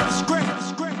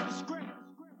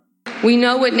 We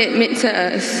know what it meant to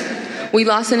us. We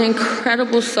lost an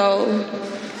incredible soul.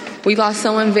 We lost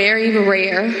someone very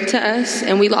rare to us,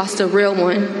 and we lost a real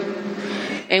one.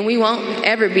 And we won't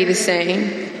ever be the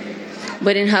same.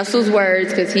 But in Hustle's words,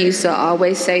 because he used to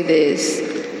always say this,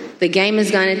 the game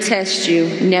is gonna test you,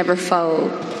 never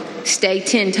fold. Stay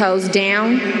 10 toes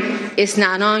down. It's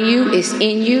not on you, it's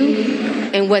in you.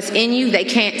 And what's in you, they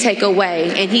can't take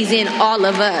away. And he's in all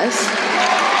of us.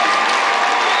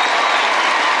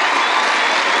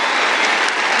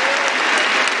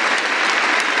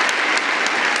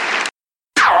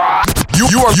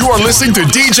 You are listening to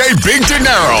DJ Big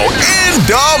Dinero in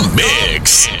the mix.